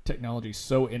just technology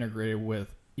so integrated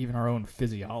with even our own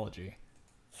physiology.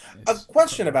 A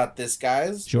question about this,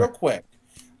 guys, sure. Real quick.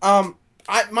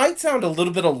 I might sound a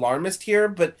little bit alarmist here,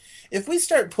 but if we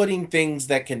start putting things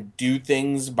that can do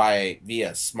things via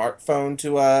smartphone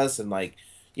to us and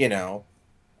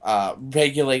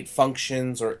regulate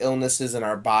functions or illnesses in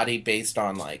our body based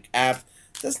on apps,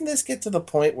 doesn't this get to the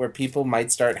point where people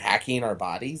might start hacking our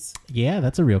bodies? Yeah,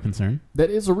 that's a real concern.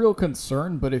 That is a real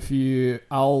concern, but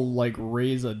I'll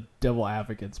raise a devil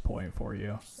advocate's point for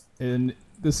you. And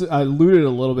I alluded a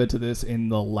little bit to this in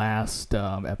the last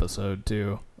episode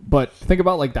too. But think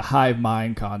about the hive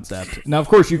mind concept. Now, of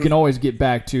course, you can always get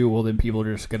back to, well, then people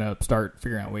are just going to start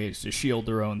figuring out ways to shield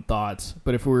their own thoughts.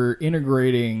 But if we're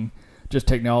integrating just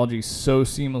technology so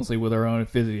seamlessly with our own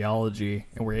physiology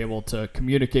and we're able to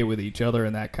communicate with each other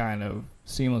in that kind of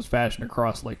seamless fashion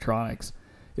across electronics,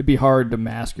 it'd be hard to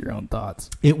mask your own thoughts.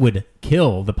 It would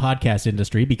kill the podcast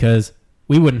industry because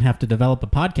we wouldn't have to develop a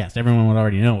podcast. Everyone would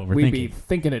already know what we're thinking. We'd be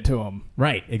thinking it to them.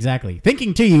 Right, exactly.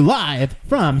 Thinking to you live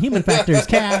from Human Factors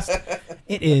Cast.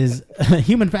 It is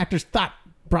Human Factors Thought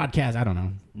Broadcast. I don't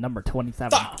know. Number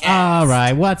 27. All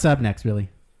right, what's up next, Billy?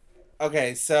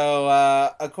 Okay,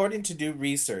 so according to new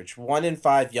research, 1 in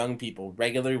 5 young people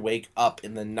regularly wake up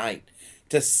in the night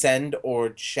to send or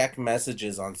check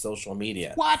messages on social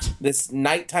media. What? This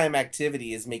nighttime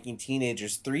activity is making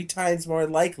teenagers 3 times more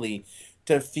likely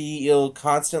to feel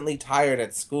constantly tired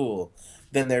at school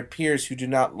than their peers who do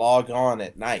not log on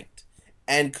at night,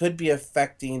 and could be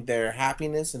affecting their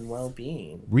happiness and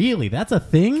well-being. Really? That's a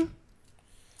thing?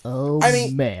 Oh, I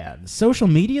mean- man. Social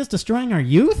media is destroying our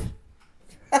youth?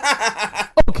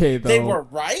 Okay, though. They were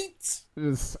right?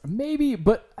 Maybe,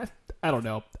 but I don't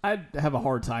know. I have a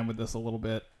hard time with this a little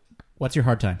bit. What's your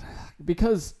hard time?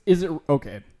 Because, is it...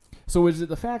 Okay. So is it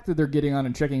the fact that they're getting on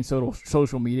and checking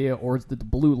social media, or is it the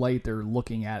blue light they're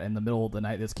looking at in the middle of the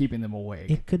night that's keeping them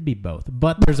awake? It could be both.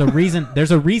 But there's a reason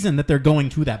that they're going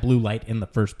to that blue light in the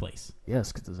first place.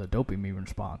 Yes, because there's a dopamine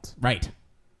response. Right.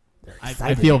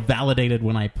 I feel validated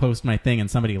when I post my thing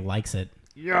and somebody likes it.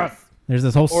 Yes. There's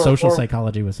this whole social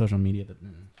psychology with social media.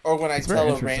 Or when I It's very tell a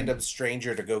interesting. random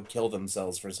stranger to go kill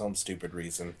themselves for some stupid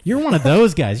reason. You're one of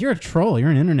those guys. You're a troll. You're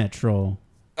an internet troll.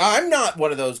 I'm not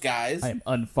one of those guys. I am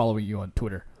unfollowing you on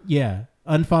Twitter. Yeah.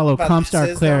 Unfollow But Comstar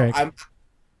this is, Cleric. though,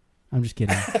 I'm just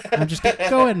kidding.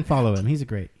 Go ahead and follow him. He's a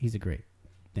great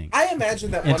thing. I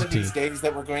imagine that one of Entity. these days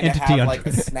that we're going to Entity have on like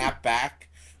a Twitter. snapback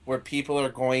where people are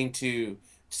going to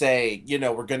say,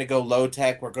 we're going to go low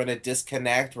tech, we're going to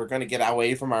disconnect, we're going to get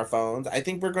away from our phones. I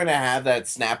think we're going to have that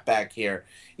snapback here,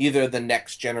 either the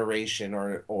next generation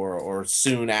or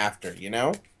soon after,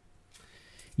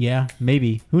 Yeah,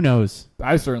 maybe. Who knows?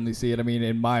 I certainly see it. I mean,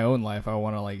 in my own life, I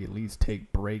want to at least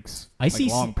take breaks. I see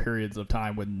long periods of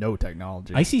time with no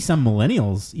technology. I see some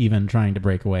millennials even trying to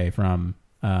break away from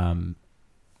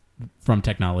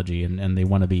technology, and they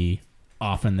want to be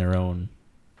off in their own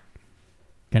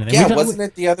kind of thing. Yeah, wasn't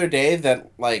it the other day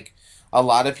that a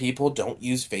lot of people don't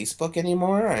use Facebook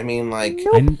anymore? I mean,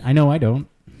 I know I don't.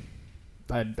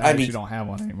 I actually don't have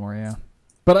one anymore. Yeah,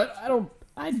 but I don't.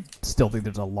 I still think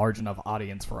there's a large enough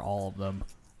audience for all of them.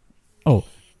 Oh,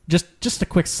 just a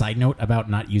quick side note about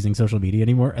not using social media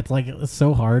anymore. It's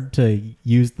so hard to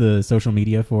use the social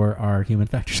media for our Human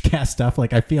Factors Cast stuff.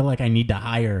 I feel like I need to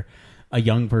hire a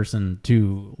young person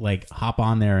to hop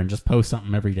on there and just post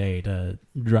something every day to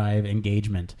drive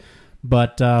engagement.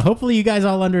 But hopefully you guys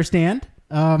all understand.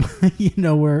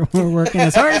 We're working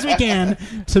as hard as we can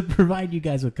to provide you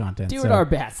guys with content. Doing our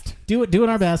best. Doing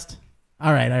our best.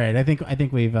 All right. I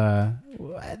think we've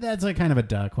that's a kind of a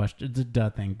duh question. It's a duh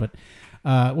thing. But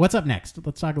what's up next?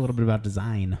 Let's talk a little bit about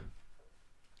design.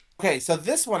 Okay, so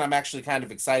this one I'm actually kind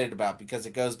of excited about because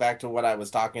it goes back to what I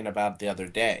was talking about the other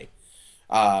day.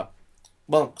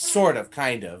 Well, sort of,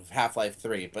 kind of, Half-Life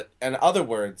 3. But in other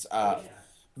words,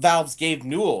 Valve's Gabe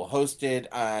Newell hosted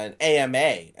an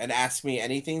AMA, an Ask Me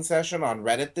Anything session on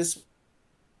Reddit this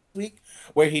week,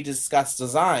 where he discussed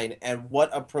design and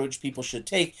what approach people should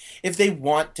take if they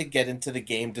want to get into the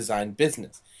game design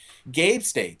business. Gabe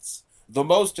states, the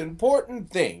most important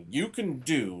thing you can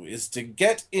do is to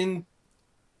get in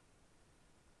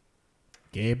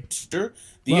Gabe,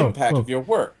 the impact of your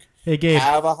work. Hey, Gabe.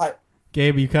 Have a high...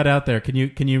 Gabe, you cut out there. Can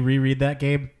you reread that,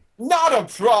 Gabe? Not a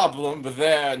problem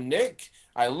there, Nick.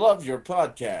 I love your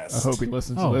podcast. I hope he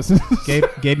listens Oh, to this.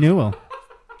 Gabe Newell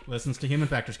listens to Human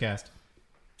Factors Cast.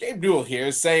 Gabe Newell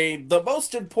here saying the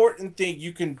most important thing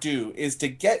you can do is to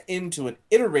get into an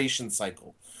iteration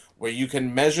cycle where you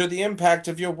can measure the impact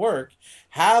of your work,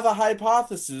 have a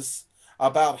hypothesis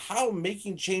about how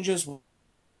making changes will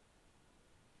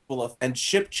affect, and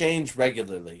ship change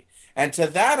regularly. And to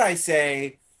that I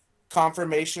say,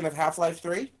 confirmation of Half-Life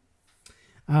 3?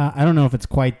 I don't know if it's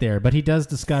quite there, but he does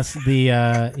discuss the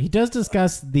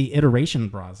iteration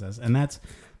process, and that's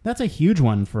a huge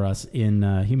one for us in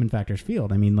Human Factors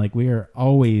field. I mean, we are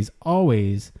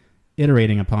always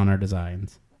iterating upon our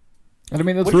designs. And I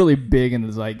mean, that's really big in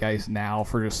the zeitgeist now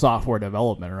for just software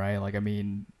development, right?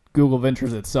 Google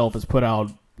Ventures itself has put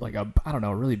out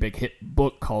a really big hit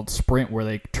book called Sprint, where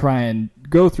they try and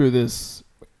go through this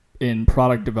in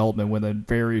product development within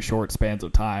very short spans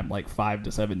of time, 5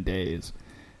 to 7 days.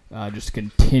 Just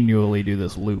continually do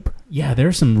this loop. Yeah,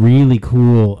 there's some really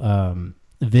cool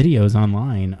videos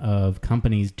online of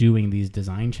companies doing these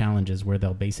design challenges where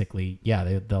they'll basically,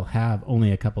 they'll have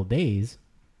only a couple days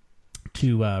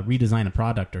to redesign a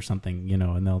product or something,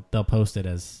 and they'll post it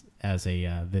as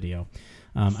a video.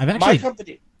 I've actually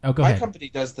my company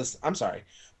does this. I'm sorry.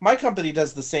 My company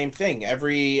does the same thing.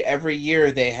 Every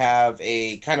year they have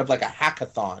a kind of like a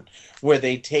hackathon where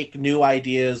they take new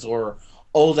ideas or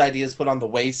old ideas put on the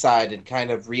wayside and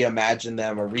kind of reimagine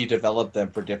them or redevelop them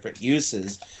for different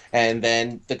uses. And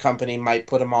then the company might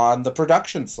put them on the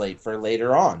production slate for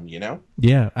later on,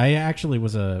 Yeah, I actually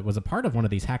was a part of one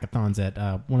of these hackathons at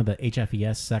one of the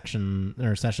HFES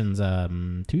sessions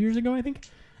 2 years ago, I think.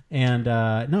 And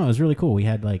no, it was really cool. We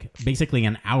had basically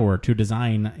an hour to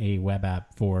design a web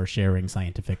app for sharing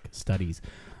scientific studies.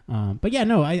 But yeah,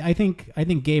 no, I think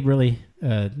Gabe really,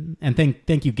 and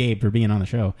thank you, Gabe, for being on the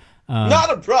show.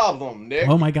 Not a problem, Nick.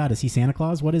 Oh my God, is he Santa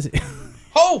Claus? What is it?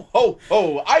 Ho, ho,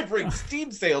 ho. I bring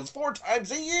Steam sales 4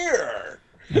 times a year.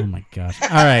 Oh my gosh. All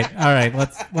right.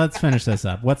 Let's finish this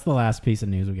up. What's the last piece of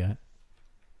news we got?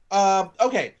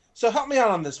 Okay, so help me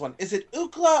out on this one. Is it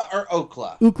Ookla or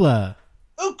Okla? Ookla.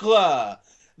 Ookla.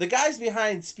 The guys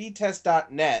behind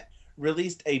speedtest.net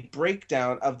released a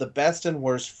breakdown of the best and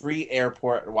worst free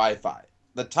airport Wi-Fi.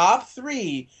 The top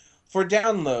 3 for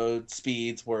download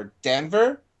speeds were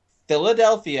Denver,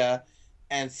 Philadelphia,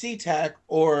 and SeaTac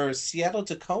or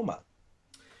Seattle-Tacoma.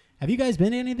 Have you guys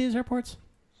been to any of these airports?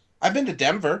 I've been to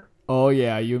Denver. Oh,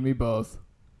 yeah, you and me both.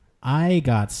 I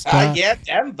got stuck. Yeah,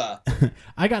 Denver.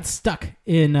 I got stuck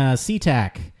in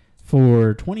SeaTac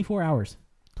for 24 hours.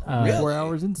 4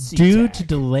 hours in SeaTac. Due to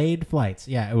delayed flights.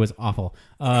 Yeah, it was awful.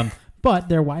 But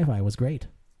their Wi-Fi was great.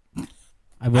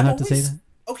 I will have to say that.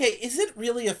 Okay, is it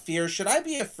really a fear? Should I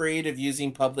be afraid of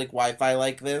using public Wi-Fi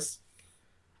like this?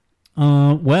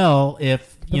 Well,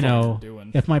 if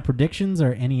if my predictions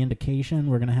are any indication,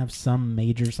 we're gonna have some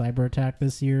major cyber attack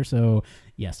this year. So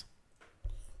yes.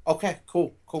 Okay,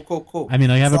 cool. I mean,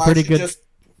 I have a pretty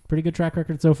good track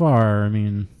record so far. I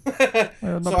mean,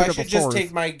 so I should just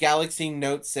take my Galaxy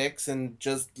Note 6 and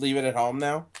just leave it at home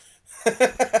now. Is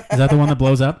that the one that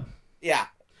blows up? Yeah.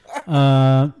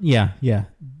 Yeah.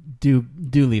 Do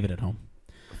leave it at home.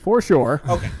 For sure.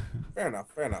 Okay. Fair enough.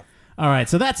 All right,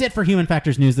 so that's it for Human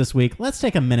Factors News this week. Let's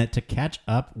take a minute to catch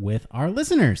up with our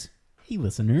listeners. Hey,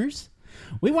 listeners.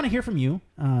 We want to hear from you.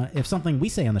 If something we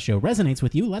say on the show resonates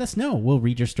with you, let us know. We'll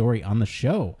read your story on the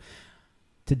show.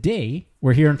 Today,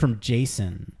 we're hearing from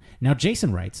Jason. Now,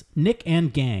 Jason writes, Nick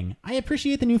and gang, I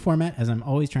appreciate the new format as I'm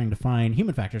always trying to find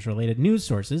human factors related news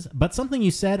sources, but something you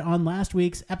said on last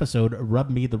week's episode rubbed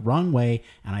me the wrong way,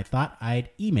 and I thought I'd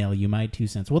email you my 2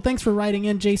 cents. Well, thanks for writing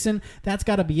in, Jason. That's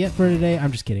got to be it for today.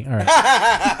 I'm just kidding. All right.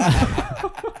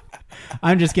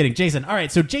 I'm just kidding. Jason. All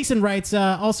right. So Jason writes,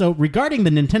 also, regarding the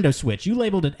Nintendo Switch, you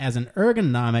labeled it as an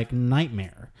ergonomic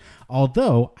nightmare.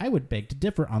 Although, I would beg to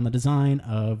differ on the design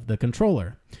of the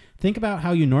controller. Think about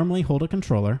how you normally hold a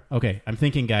controller. Okay, I'm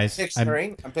thinking, guys. I'm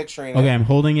picturing Okay, it. I'm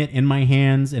holding it in my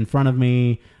hands in front of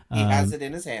me. He has it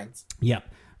in his hands. Yep.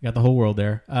 Got the whole world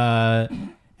there.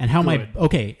 And how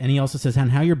and he also says,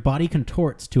 and how your body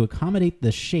contorts to accommodate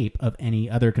the shape of any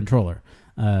other controller.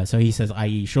 So he says,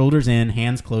 i.e. shoulders in,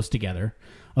 hands close together.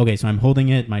 Okay, so I'm holding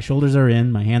it. My shoulders are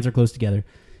in. My hands are close together.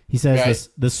 He says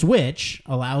the Switch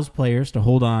allows players to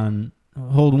hold one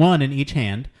in each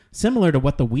hand, similar to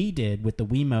what the Wii did with the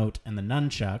Wiimote and the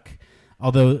Nunchuck,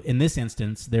 although in this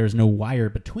instance, there's no wire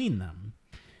between them.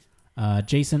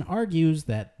 Jason argues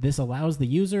that this allows the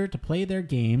user to play their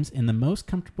games in the most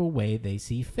comfortable way they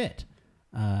see fit.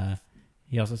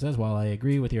 He also says, while I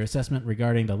agree with your assessment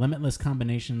regarding the limitless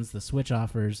combinations the Switch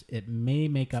offers, it may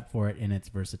make up for it in its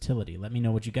versatility. Let me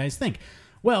know what you guys think.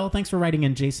 Well, thanks for writing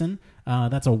in, Jason.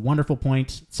 That's a wonderful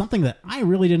point. Something that I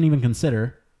really didn't even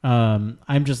consider.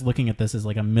 I'm just looking at this as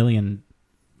like a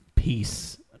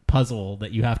million-piece puzzle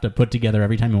that you have to put together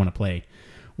every time you want to play.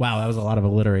 Wow, that was a lot of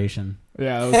alliteration.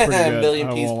 Yeah, that was pretty good. A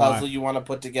million-piece puzzle you want to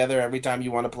put together every time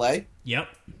you want to play? Yep,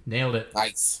 nailed it.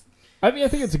 Nice. I mean, I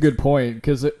think it's a good point,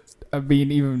 because,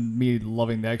 even me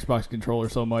loving the Xbox controller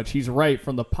so much, he's right.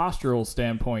 From the postural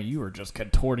standpoint, you are just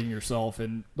contorting yourself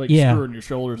and screwing your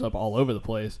shoulders up all over the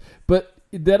place. But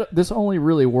this only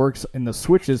really works in the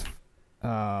Switch's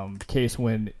case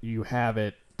when you have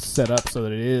it set up so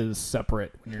that it is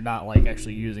separate, when you're not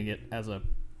actually using it as a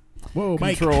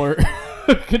controller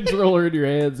controller in your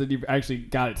hands, and you've actually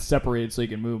got it separated so you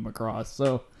can move them across.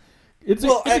 So it's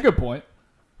a good point.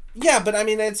 Yeah, but I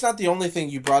mean, it's not the only thing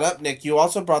you brought up, Nick. You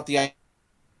also brought the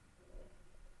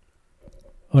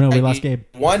Oh no, we lost Gabe.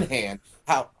 One hand.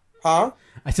 How? Huh?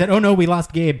 I said, oh no, we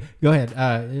lost Gabe. Go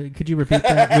ahead. Could you repeat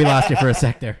that? We lost you for a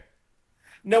sec there.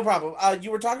 No problem.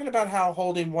 You were talking about how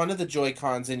holding one of the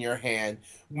Joy-Cons in your hand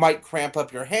might cramp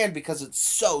up your hand because it's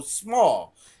so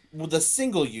small. With a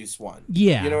single-use one.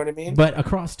 Yeah. You know what I mean? But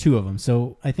across two of them.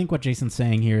 So I think what Jason's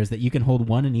saying here is that you can hold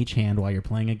one in each hand while you're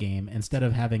playing a game instead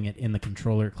of having it in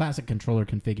the classic controller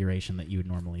configuration that you would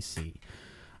normally see.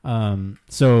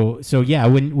 So yeah,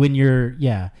 when you're,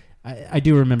 I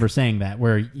do remember saying that,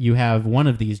 where you have one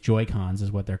of these Joy-Cons is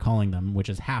what they're calling them, which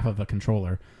is half of a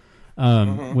controller.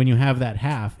 When you have that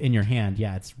half in your hand,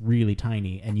 it's really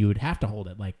tiny, and you would have to hold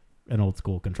it like an old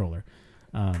school controller.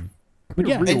 But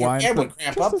yeah, and your hand would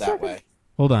cramp up that way.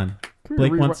 Hold on.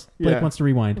 Blake wants to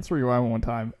rewind. Let's rewind one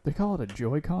time. They call it a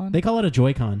Joy-Con? They call it a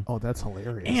Joy-Con. Oh, that's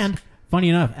hilarious. And funny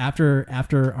enough, after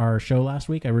our show last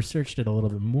week, I researched it a little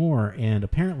bit more, and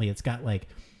apparently it's got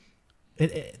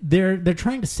they're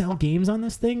trying to sell games on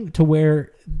this thing to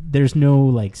where there's no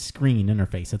like screen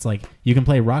interface. It's like you can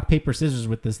play rock paper scissors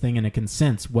with this thing and it can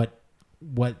sense what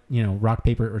rock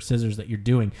paper or scissors that you're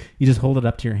doing. You just hold it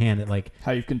up to your hand. It like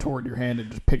how you contort your hand and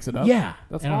just picks it up. Yeah,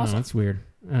 that's I don't awesome. know. That's weird.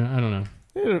 I don't know.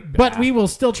 But we will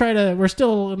still we're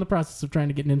still in the process of trying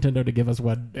to get Nintendo to give us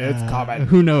one. It's coming.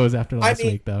 Who knows after last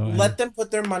week, though. Let them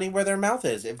put their money where their mouth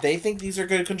is. If they think these are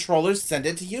good controllers, send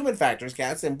it to Human Factors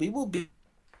Cast, and we will be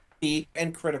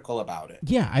and critical about it.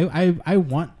 Yeah, I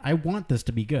want this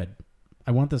to be good.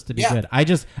 I want this to be good.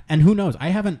 And who knows? I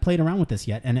haven't played around with this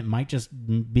yet, and it might just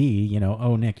be,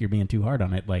 oh, Nick, you're being too hard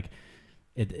on it. Like,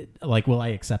 will I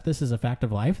accept this as a fact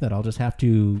of life that I'll just have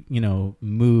to,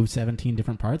 move 17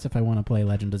 different parts if I want to play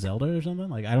Legend of Zelda or something?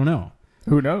 Like, I don't know.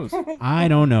 Who knows? I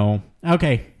don't know.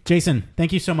 Okay, Jason,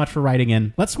 thank you so much for writing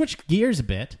in. Let's switch gears a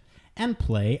bit and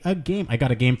play a game. I got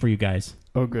a game for you guys.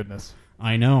 Oh, goodness.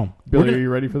 I know. Billy, are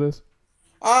you ready for this?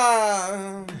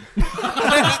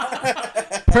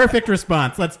 Perfect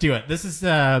response. Let's do it. This is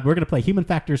we're going to play Human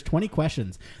Factors 20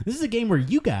 questions. This is a game where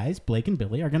you guys, Blake and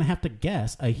Billy, are going to have to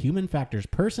guess a Human Factors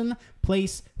person,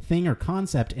 place, thing, or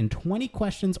concept in 20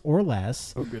 questions or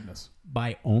less. Oh, goodness.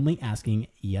 By only asking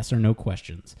yes or no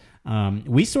questions.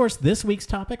 We sourced this week's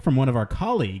topic from one of our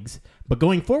colleagues, but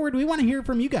going forward, we want to hear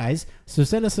from you guys. So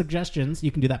send us suggestions.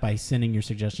 You can do that by sending your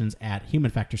suggestions at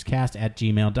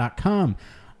humanfactorscast@gmail.com.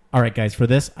 All right, guys, for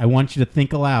this, I want you to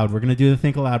think aloud. We're going to do the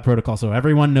think aloud protocol so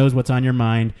everyone knows what's on your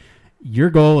mind. Your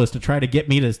goal is to try to get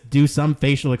me to do some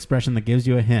facial expression that gives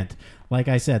you a hint. Like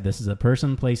I said, this is a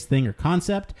person, place, thing, or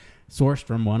concept sourced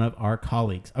from one of our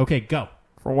colleagues. Okay, go.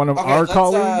 For one of our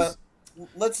colleagues?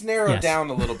 Let's narrow it down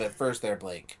a little bit first there,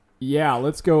 Blake. Yeah,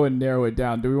 let's go and narrow it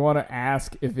down. Do we want to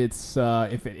ask if it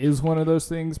is one of those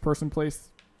things, person,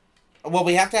 place? Well,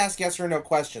 we have to ask yes or no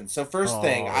questions. So first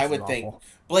thing, I would think,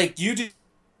 Blake, you do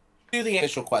the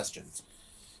initial questions.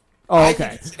 Oh, okay. I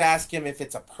think you should ask him if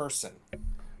it's a person.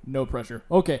 No pressure.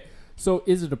 Okay, so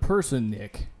is it a person,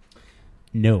 Nick?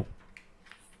 No.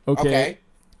 Okay.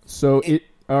 So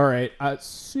all right.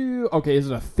 Okay, is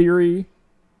it a theory?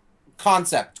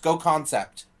 Concept. Go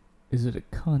concept. Is it a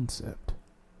concept?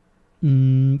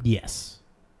 Yes.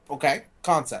 Okay,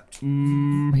 concept.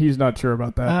 He's not sure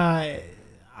about that.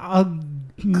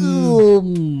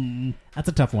 That's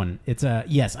a tough one. It's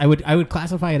yes. I would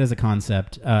classify it as a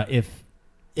concept.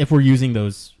 If we're using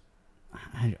those,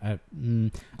 I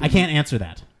can't answer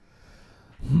that.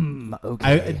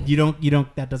 Okay. You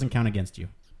don't. That doesn't count against you.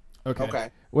 Okay.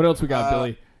 What else we got,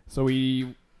 Billy? So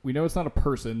we know it's not a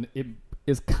person. It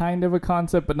is kind of a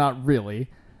concept, but not really.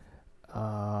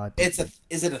 Is it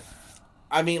a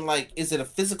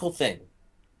physical thing?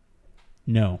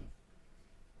 No.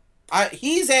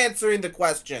 He's answering the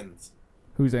questions.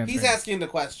 Who's answering? He's asking the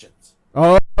questions.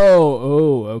 Oh,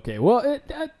 okay. Well,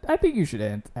 I think you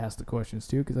should ask the questions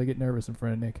too, because I get nervous in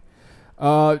front of Nick.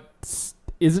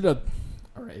 Is it a?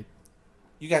 All right.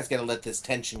 You guys got to let this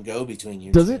tension go between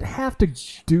you. Does it have to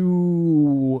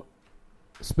do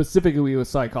specifically with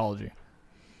psychology?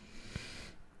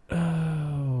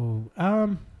 Oh,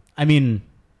 I mean,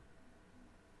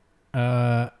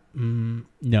 no.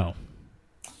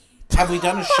 Have we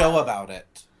done a show about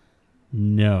it?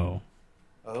 No.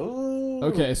 Oh.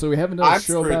 Okay, so we haven't done a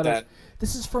show about that. it.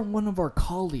 This is from one of our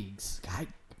colleagues. I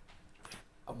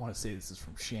want to say this is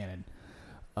from Shannon.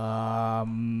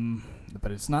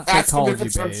 But it's not psychology Ask him if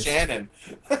based. it's from Shannon.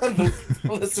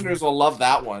 The listeners will love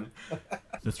that one. Is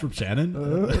this from Shannon?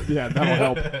 Yeah,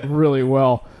 that'll help really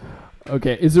well.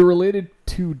 Okay, is it related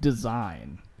to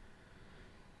design?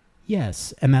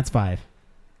 Yes, and that's 5.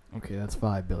 Okay, that's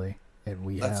 5, Billy.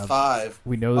 And That's 5.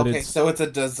 We know that okay, so it's a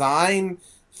design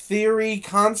theory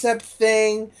concept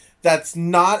thing that's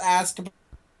not asked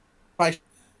by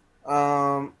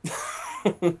we're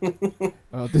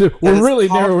really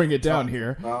narrowing it down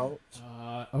here.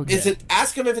 Okay.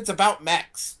 Ask him if it's about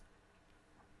mechs.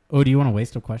 Oh, do you want to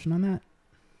waste a question on that?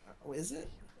 Oh, is it?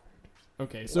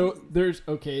 Okay, so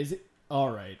is it all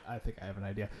right? I think I have an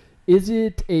idea. Is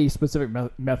it a specific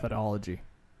methodology?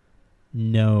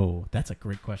 No, that's a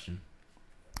great question.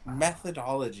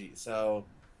 Methodology. So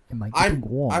am I getting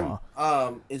warmer?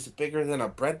 Is it bigger than a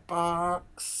bread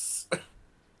box?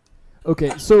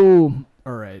 Okay, so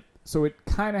all right. So it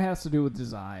kind of has to do with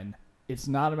design. It's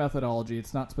not a methodology.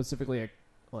 It's not specifically a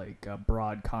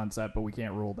broad concept, but we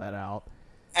can't rule that out.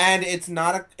 And it's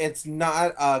not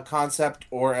a concept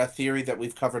or a theory that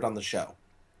we've covered on the show.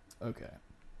 Okay.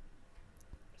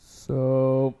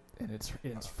 So, and it's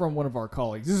from one of our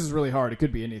colleagues. This is really hard. It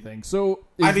could be anything. So,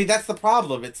 that's the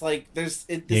problem. It's like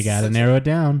you got to narrow it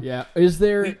down. Yeah. Is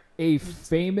there a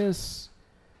famous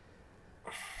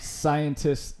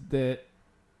scientist that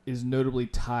is notably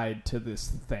tied to this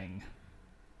thing?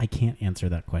 I can't answer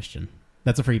that question.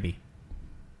 That's a freebie.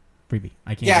 I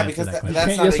can't. Yeah, answer because that question. that's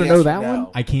Can't not yes a or yes no or that no. one?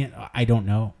 I can't. I don't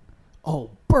know,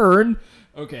 Oh, burn.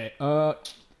 Okay.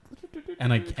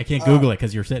 and I can't Google it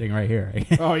because you're sitting right here.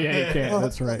 Oh yeah, you can't.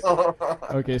 That's right.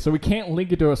 Okay, so we can't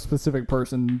link it to a specific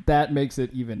person. That makes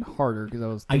it even harder because I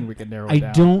was thinking we could narrow it I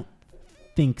down. don't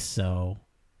think so.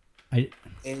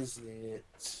 Is it?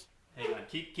 Hang on.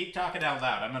 Keep talking out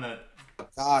loud. I'm gonna.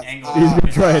 God. He's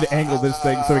gonna try to angle this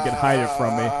thing so he can hide it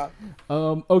from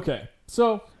me. Okay,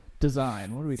 so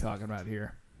design. What are we talking about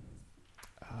here?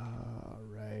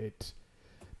 Right.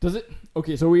 Does it?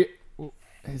 Okay, so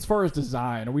as far as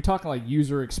design, are we talking like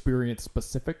user experience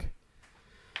specific?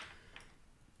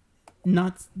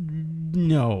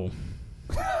 No.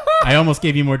 I almost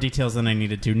gave you more details than I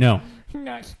needed to. No.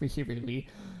 Not specifically.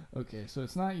 Okay, so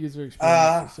it's not user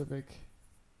experience specific.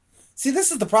 See,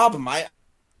 this is the problem. I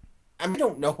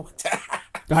don't know what to ask.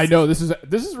 I know this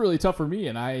is really tough for me,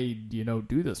 and I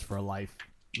do this for a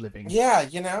living. Yeah,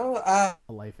 A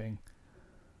lifing.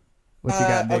 What you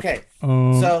got, Nick? Okay,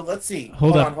 so let's see.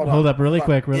 Hold up, really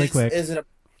quick. Is it a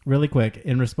Really quick,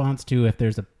 in response to if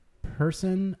there's a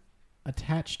person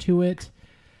attached to it.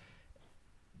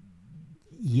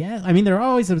 Yeah, I mean there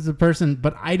always is a person,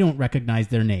 but I don't recognize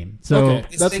their name. So okay,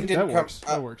 This thing didn't that come- works.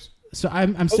 That works. So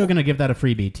I'm still gonna give that a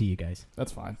freebie to you guys.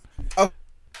 That's fine.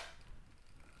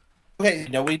 Okay,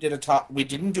 no, we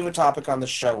didn't do a topic on the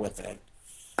show with it.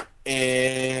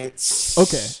 It's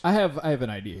Okay, I have an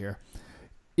idea here.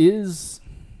 Is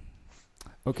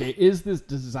this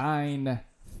design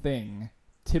thing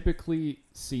typically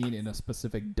seen in a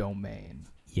specific domain?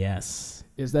 Yes.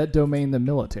 Is that domain the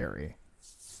military?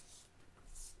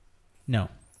 No.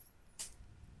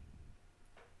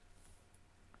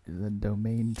 Is the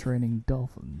domain training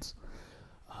dolphins?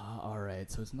 All right,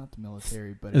 so it's not the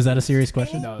military, but Is that a serious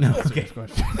question? No, it's not a serious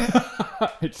question.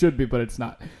 It should be, but it's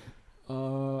not.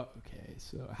 Okay,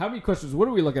 so how many questions? What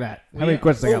are we looking at? How many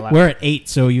questions I got left? We're at 8,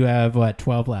 so you have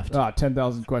 12 left.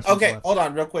 10,000 questions Okay, left. hold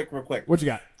on, real quick. What you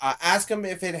got? Ask him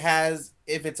if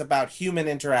it's about human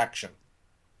interaction,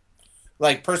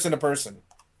 like person to person.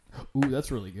 Ooh,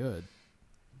 that's really good.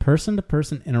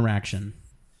 Person-to-person interaction.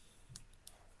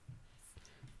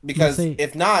 Because Let's see.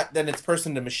 if not, then it's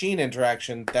person to machine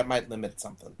interaction. That might limit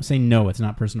something. Say no, it's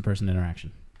not person-to-person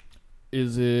interaction.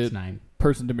 Is It's it 9.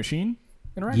 person to machine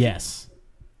interaction? Yes.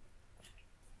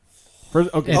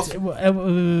 Okay. It's,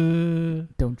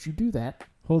 Don't you do that?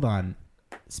 hold on.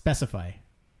 Specify.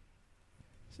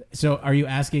 So are you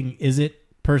asking, is it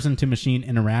person-to-machine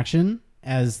interaction?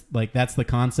 As, like, that's the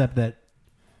concept that...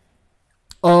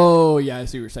 Oh, yeah, I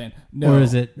see what you're saying. No. Or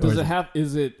is it... Does it have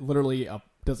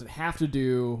to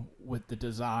do with the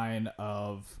design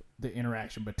of the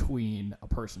interaction between a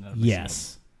person and a machine?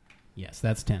 Yes. Yes,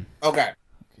 that's 10. Okay.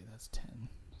 Okay, that's 10.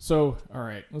 So, all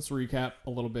right, let's recap a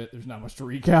little bit. There's not much to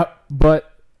recap,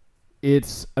 but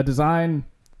it's a design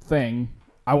thing.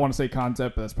 I want to say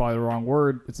concept, but that's probably the wrong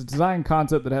word. It's a design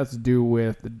concept that has to do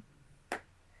with the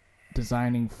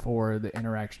designing for the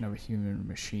interaction of a human and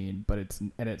machine, but it's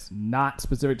not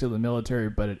specific to the military,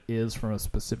 but it is from a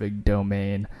specific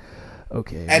domain.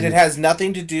 Okay. And it has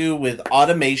nothing to do with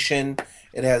automation.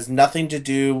 It has nothing to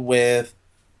do with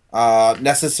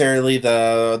necessarily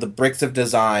the bricks of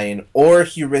design or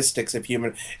heuristics of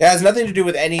human. It has nothing to do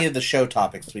with any of the show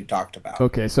topics we talked about.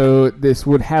 Okay, so this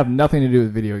would have nothing to do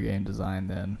with video game design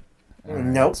then. All right,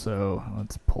 Nope. So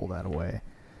let's pull that away.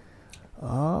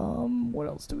 What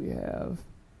else do we have?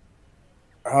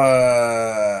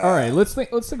 All right, let's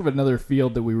think of another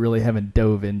field that we really haven't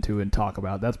dove into and talk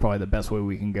about. That's probably the best way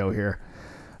we can go here.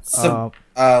 So,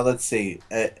 let's see.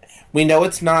 We know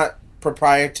it's not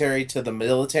proprietary to the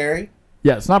military.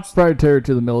 Yeah, it's not proprietary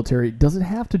to the military. Does it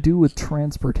have to do with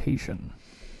transportation?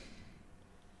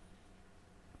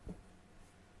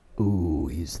 Ooh,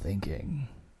 he's thinking.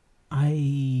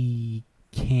 I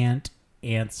can't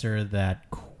answer that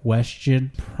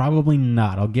question. Probably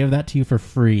not. I'll give that to you for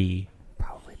free.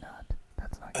 Probably not.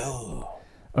 That's not good. Oh.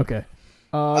 Okay. It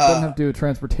doesn't have to do with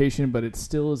transportation, but it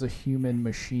still is a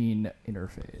human-machine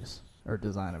interface. Or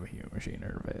design of a human-machine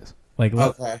interface. Like,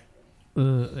 Okay.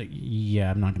 yeah,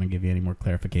 I'm not going to give you any more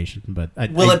clarification, but I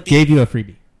It gave you a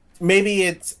freebie. Maybe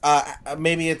it's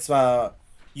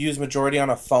used majority on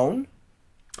a phone.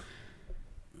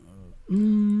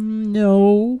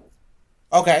 No.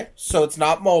 Okay, so it's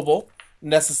not mobile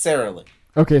necessarily.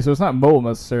 Okay, so it's not mobile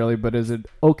necessarily, but is it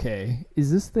okay? Is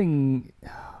this thing?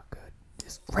 Oh,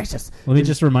 goodness gracious! Let me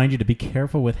just remind you to be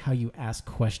careful with how you ask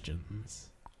questions.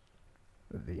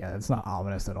 Yeah, it's not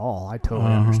ominous at all. I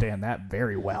totally understand that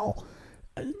very well.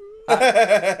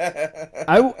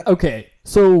 Okay,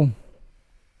 so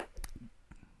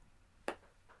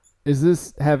does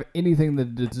this have anything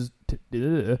to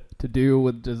do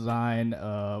with design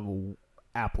of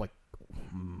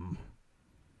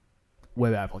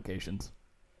web applications?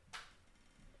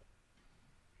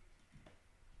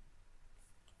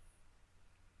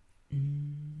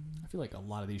 I feel like a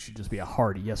lot of these should just be a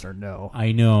hard yes or no.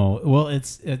 I know. Well,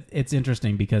 it's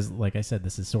interesting because, like I said,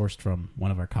 this is sourced from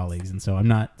one of our colleagues, and so I'm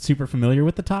not super familiar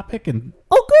with the topic. And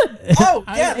oh, good. Oh,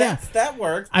 yeah, that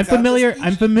works. I'm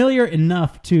familiar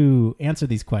enough to answer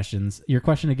these questions. Your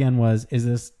question again was: is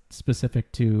this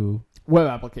specific to web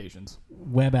applications?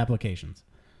 Web applications.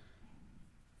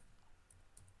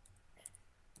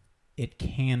 It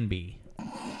can be.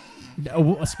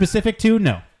 Specific to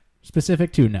no.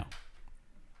 Specific to no.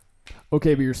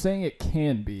 Okay, but you're saying it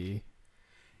can be.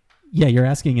 Yeah, you're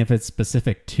asking if it's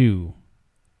specific to.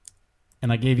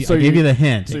 And I gave you the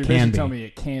hint. So it you're can be. telling me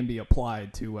it can be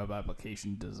applied to web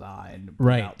application design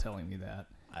right. without telling me that.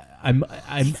 I'm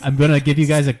going to give you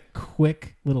guys a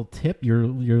quick little tip. You're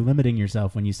limiting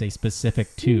yourself when you say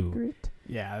specific to.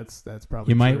 Yeah, that's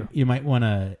probably true. You might want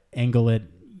to angle it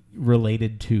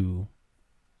related to.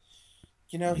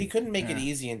 You know, he couldn't make it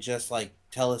easy and just like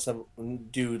tell us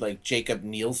do like Jacob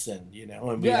Nielsen, you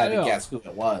know, and we had to guess who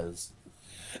it was.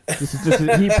 This is just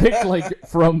he picked like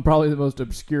from probably the most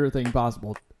obscure thing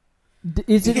possible.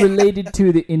 Is it related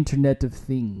to the Internet of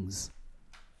Things?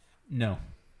 No.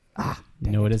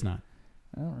 No, it is not.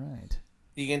 All right.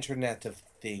 The Internet of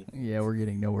Things. Yeah, we're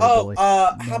getting nowhere. Oh,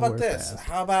 how about this? Fast.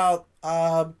 How about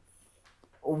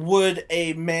would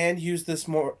a man use this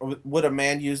more? Would a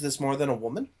man use this more than a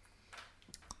woman?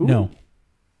 Ooh. No.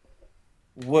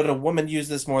 Would a woman use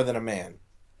this more than a man?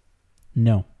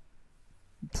 No.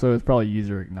 So it's probably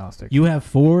user agnostic. You have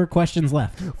 4 questions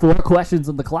left. 4 questions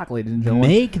on the clock, ladies and gentlemen.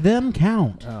 Make them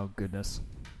count. Oh, goodness.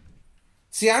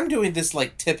 See, I'm doing this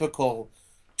like typical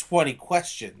 20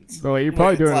 questions. Well, you're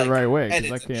probably doing it the right way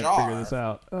because I can't figure this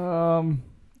out.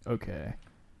 Okay.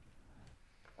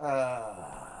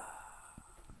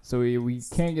 So we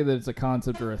can't get that it's a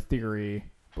concept or a theory,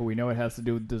 but we know it has to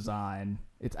do with design.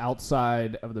 It's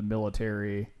outside of the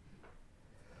military.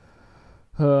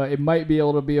 It might be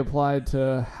able to be applied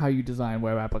to how you design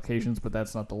web applications, but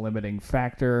that's not the limiting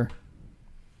factor.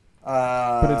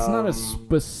 But it's not a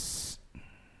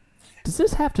Does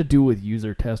this have to do with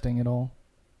user testing at all?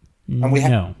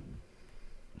 No.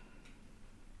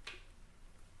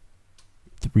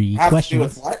 3 questions. To do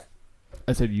with what?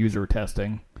 I said user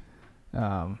testing.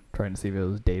 Trying to see if it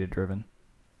was data driven.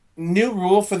 New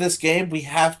rule for this game: we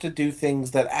have to do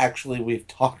things that actually we've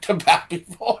talked about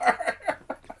before.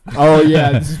 Oh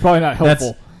yeah, this is probably not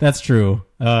helpful. That's true.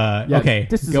 Okay,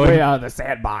 this is way out of the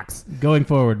sandbox. Going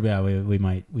forward, yeah, we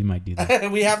might do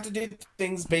that. We have to do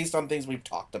things based on things we've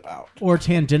talked about, or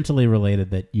tangentially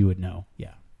related that you would know.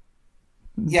 Yeah.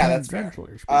 Yeah, that's fair.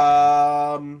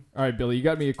 All right, Billy, you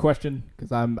got me a question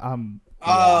because I'm. Oh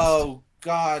lost.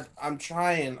 God, I'm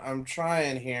trying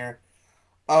here.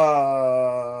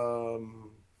 I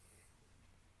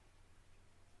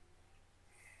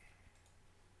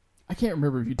can't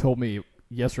remember if you told me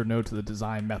yes or no to the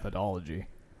design methodology.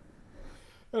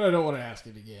 And I don't want to ask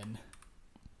it again.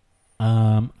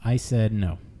 I said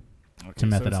no to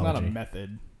methodology. So it's not a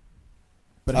method.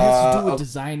 But it has to do with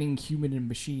designing human and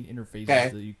machine interfaces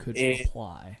that you could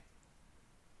apply.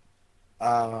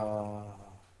 I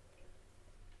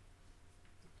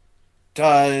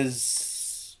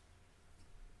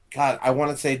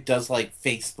want to say, does like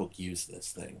Facebook use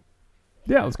this thing?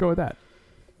 Yeah, let's go with that.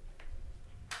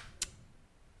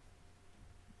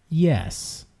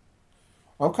 Yes.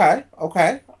 Okay,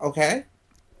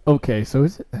 so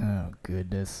is it... Oh,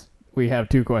 goodness. We have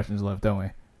 2 questions left, don't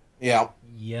we? Yeah.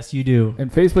 Yes, you do.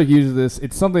 And Facebook uses this.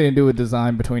 It's something to do with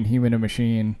design between human and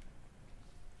machine.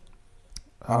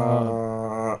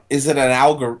 Is it an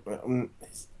algorithm?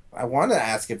 I want to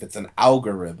ask if it's an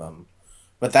algorithm,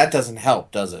 but that doesn't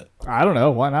help, does it? I don't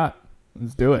know. Why not?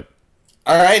 Let's do it.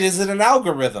 All right. Is it an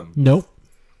algorithm? Nope.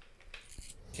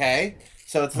 Okay.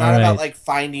 So it's not about like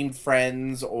finding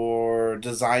friends or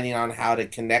designing on how to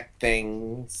connect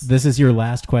things. This is your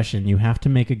last question. You have to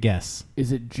make a guess.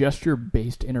 Is it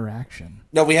gesture-based interaction?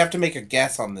 No, we have to make a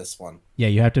guess on this one. Yeah,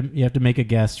 you have to make a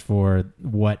guess for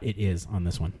what it is on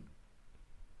this one.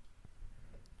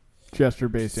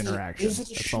 Gesture-based interaction. Is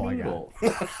it a That's all I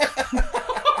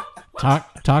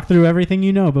got. Talk through everything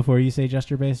you know before you say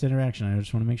gesture-based interaction. I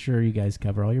just want to make sure you guys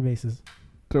cover all your bases.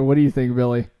 So what do you think,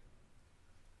 Billy?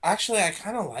 Actually, I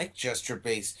kind of like gesture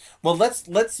based. Well,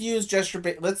 let's use gesture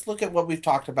based. Let's look at what we've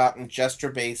talked about in gesture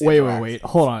based. Wait.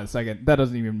 Hold on a second. That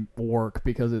doesn't even work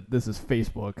because this is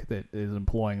Facebook that is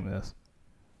employing this,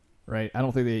 right? I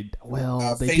don't think they.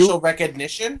 Well, they facial do,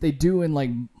 recognition. They do in like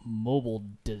mobile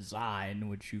design,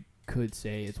 which you could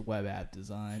say is web app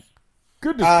design.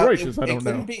 Goodness gracious, I don't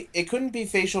know. It couldn't be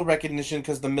facial recognition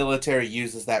because the military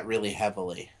uses that really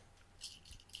heavily.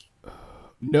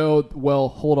 No, well,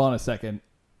 hold on a second.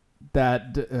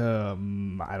 That,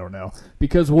 I don't know.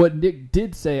 Because what Nick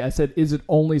did say, I said, is it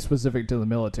only specific to the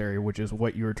military, which is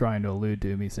what you were trying to allude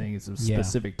to, me saying it's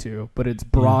specific to. But it's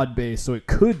broad-based, so it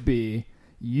could be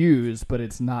used, but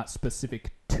it's not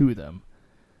specific to them.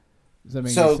 Does that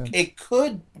make sense? So it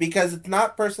could, because it's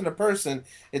not person to person,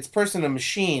 it's person to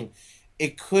machine.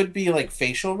 It could be like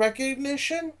facial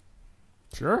recognition?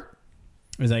 Sure.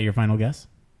 Is that your final guess?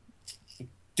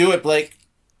 Do it, Blake.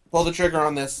 Pull the trigger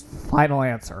on this. Final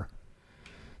answer.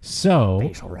 So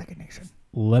Facial recognition.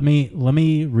 let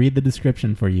me read the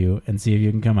description for you and see if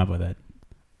you can come up with it.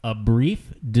 A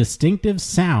brief, distinctive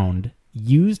sound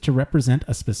used to represent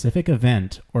a specific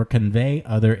event or convey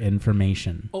other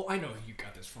information. Oh, I know who you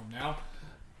got this from now.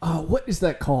 What is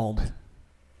that called?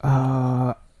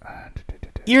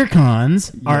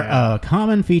 Earcons are a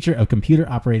common feature of computer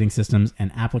operating systems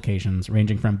and applications,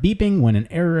 ranging from beeping when an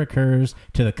error occurs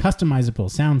to the customizable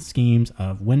sound schemes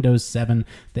of Windows 7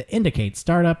 that indicate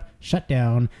startup,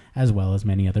 shutdown, as well as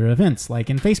many other events,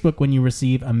 like in Facebook when you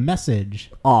receive a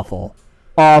message. Awful.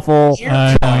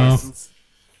 Earcons.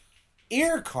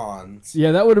 Earcons.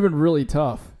 Yeah, that would have been really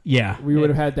tough. Yeah. We would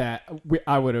have had that.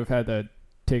 I would have had to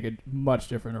take a much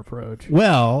different approach.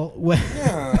 Well,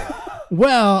 Yeah.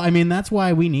 well, I mean, that's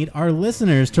why we need our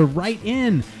listeners to write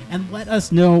in and let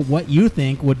us know what you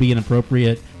think would be an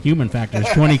appropriate Human Factors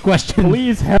 20 question.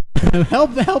 Please help.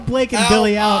 help Blake and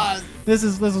Billy out. This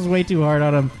is way too hard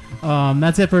on them.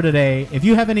 That's it for today. If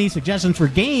you have any suggestions for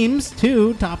games,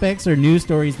 too, topics, or news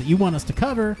stories that you want us to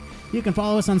cover, you can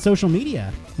follow us on social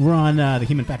media. We're on the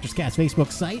Human Factors Cast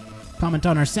Facebook site. Comment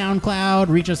on our SoundCloud.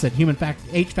 Reach us at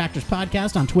H Factors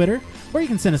Podcast on Twitter. Or you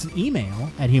can send us an email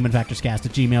at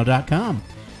humanfactorscast@gmail.com. You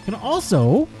can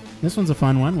also, this one's a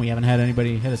fun one. We haven't had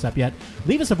anybody hit us up yet.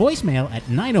 Leave us a voicemail at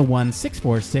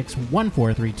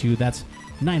 901-646-1432. That's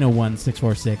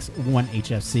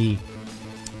 901-646-1HFC. You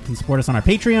can support us on our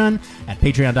Patreon at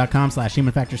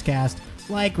patreon.com/humanfactorscast.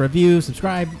 Like, review,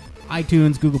 subscribe,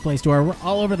 iTunes, Google Play Store. We're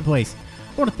all over the place.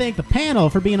 I want to thank the panel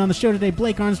for being on the show today.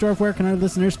 Blake Arnsdorff, where can our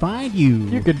listeners find you?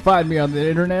 You can find me on the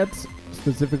internet,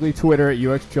 specifically Twitter at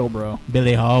UXChillBro.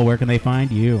 Billy Hall, where can they find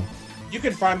you? You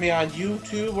can find me on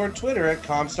YouTube or Twitter at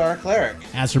ComstarCleric.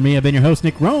 As for me, I've been your host,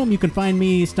 Nick Roome. You can find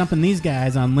me stumping these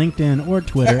guys on LinkedIn or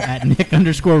Twitter at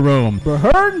Nick_Roome.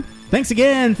 Burn! Thanks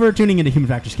again for tuning into Human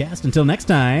Factors Cast. Until next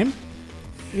time,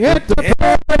 Hit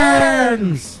the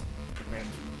burns!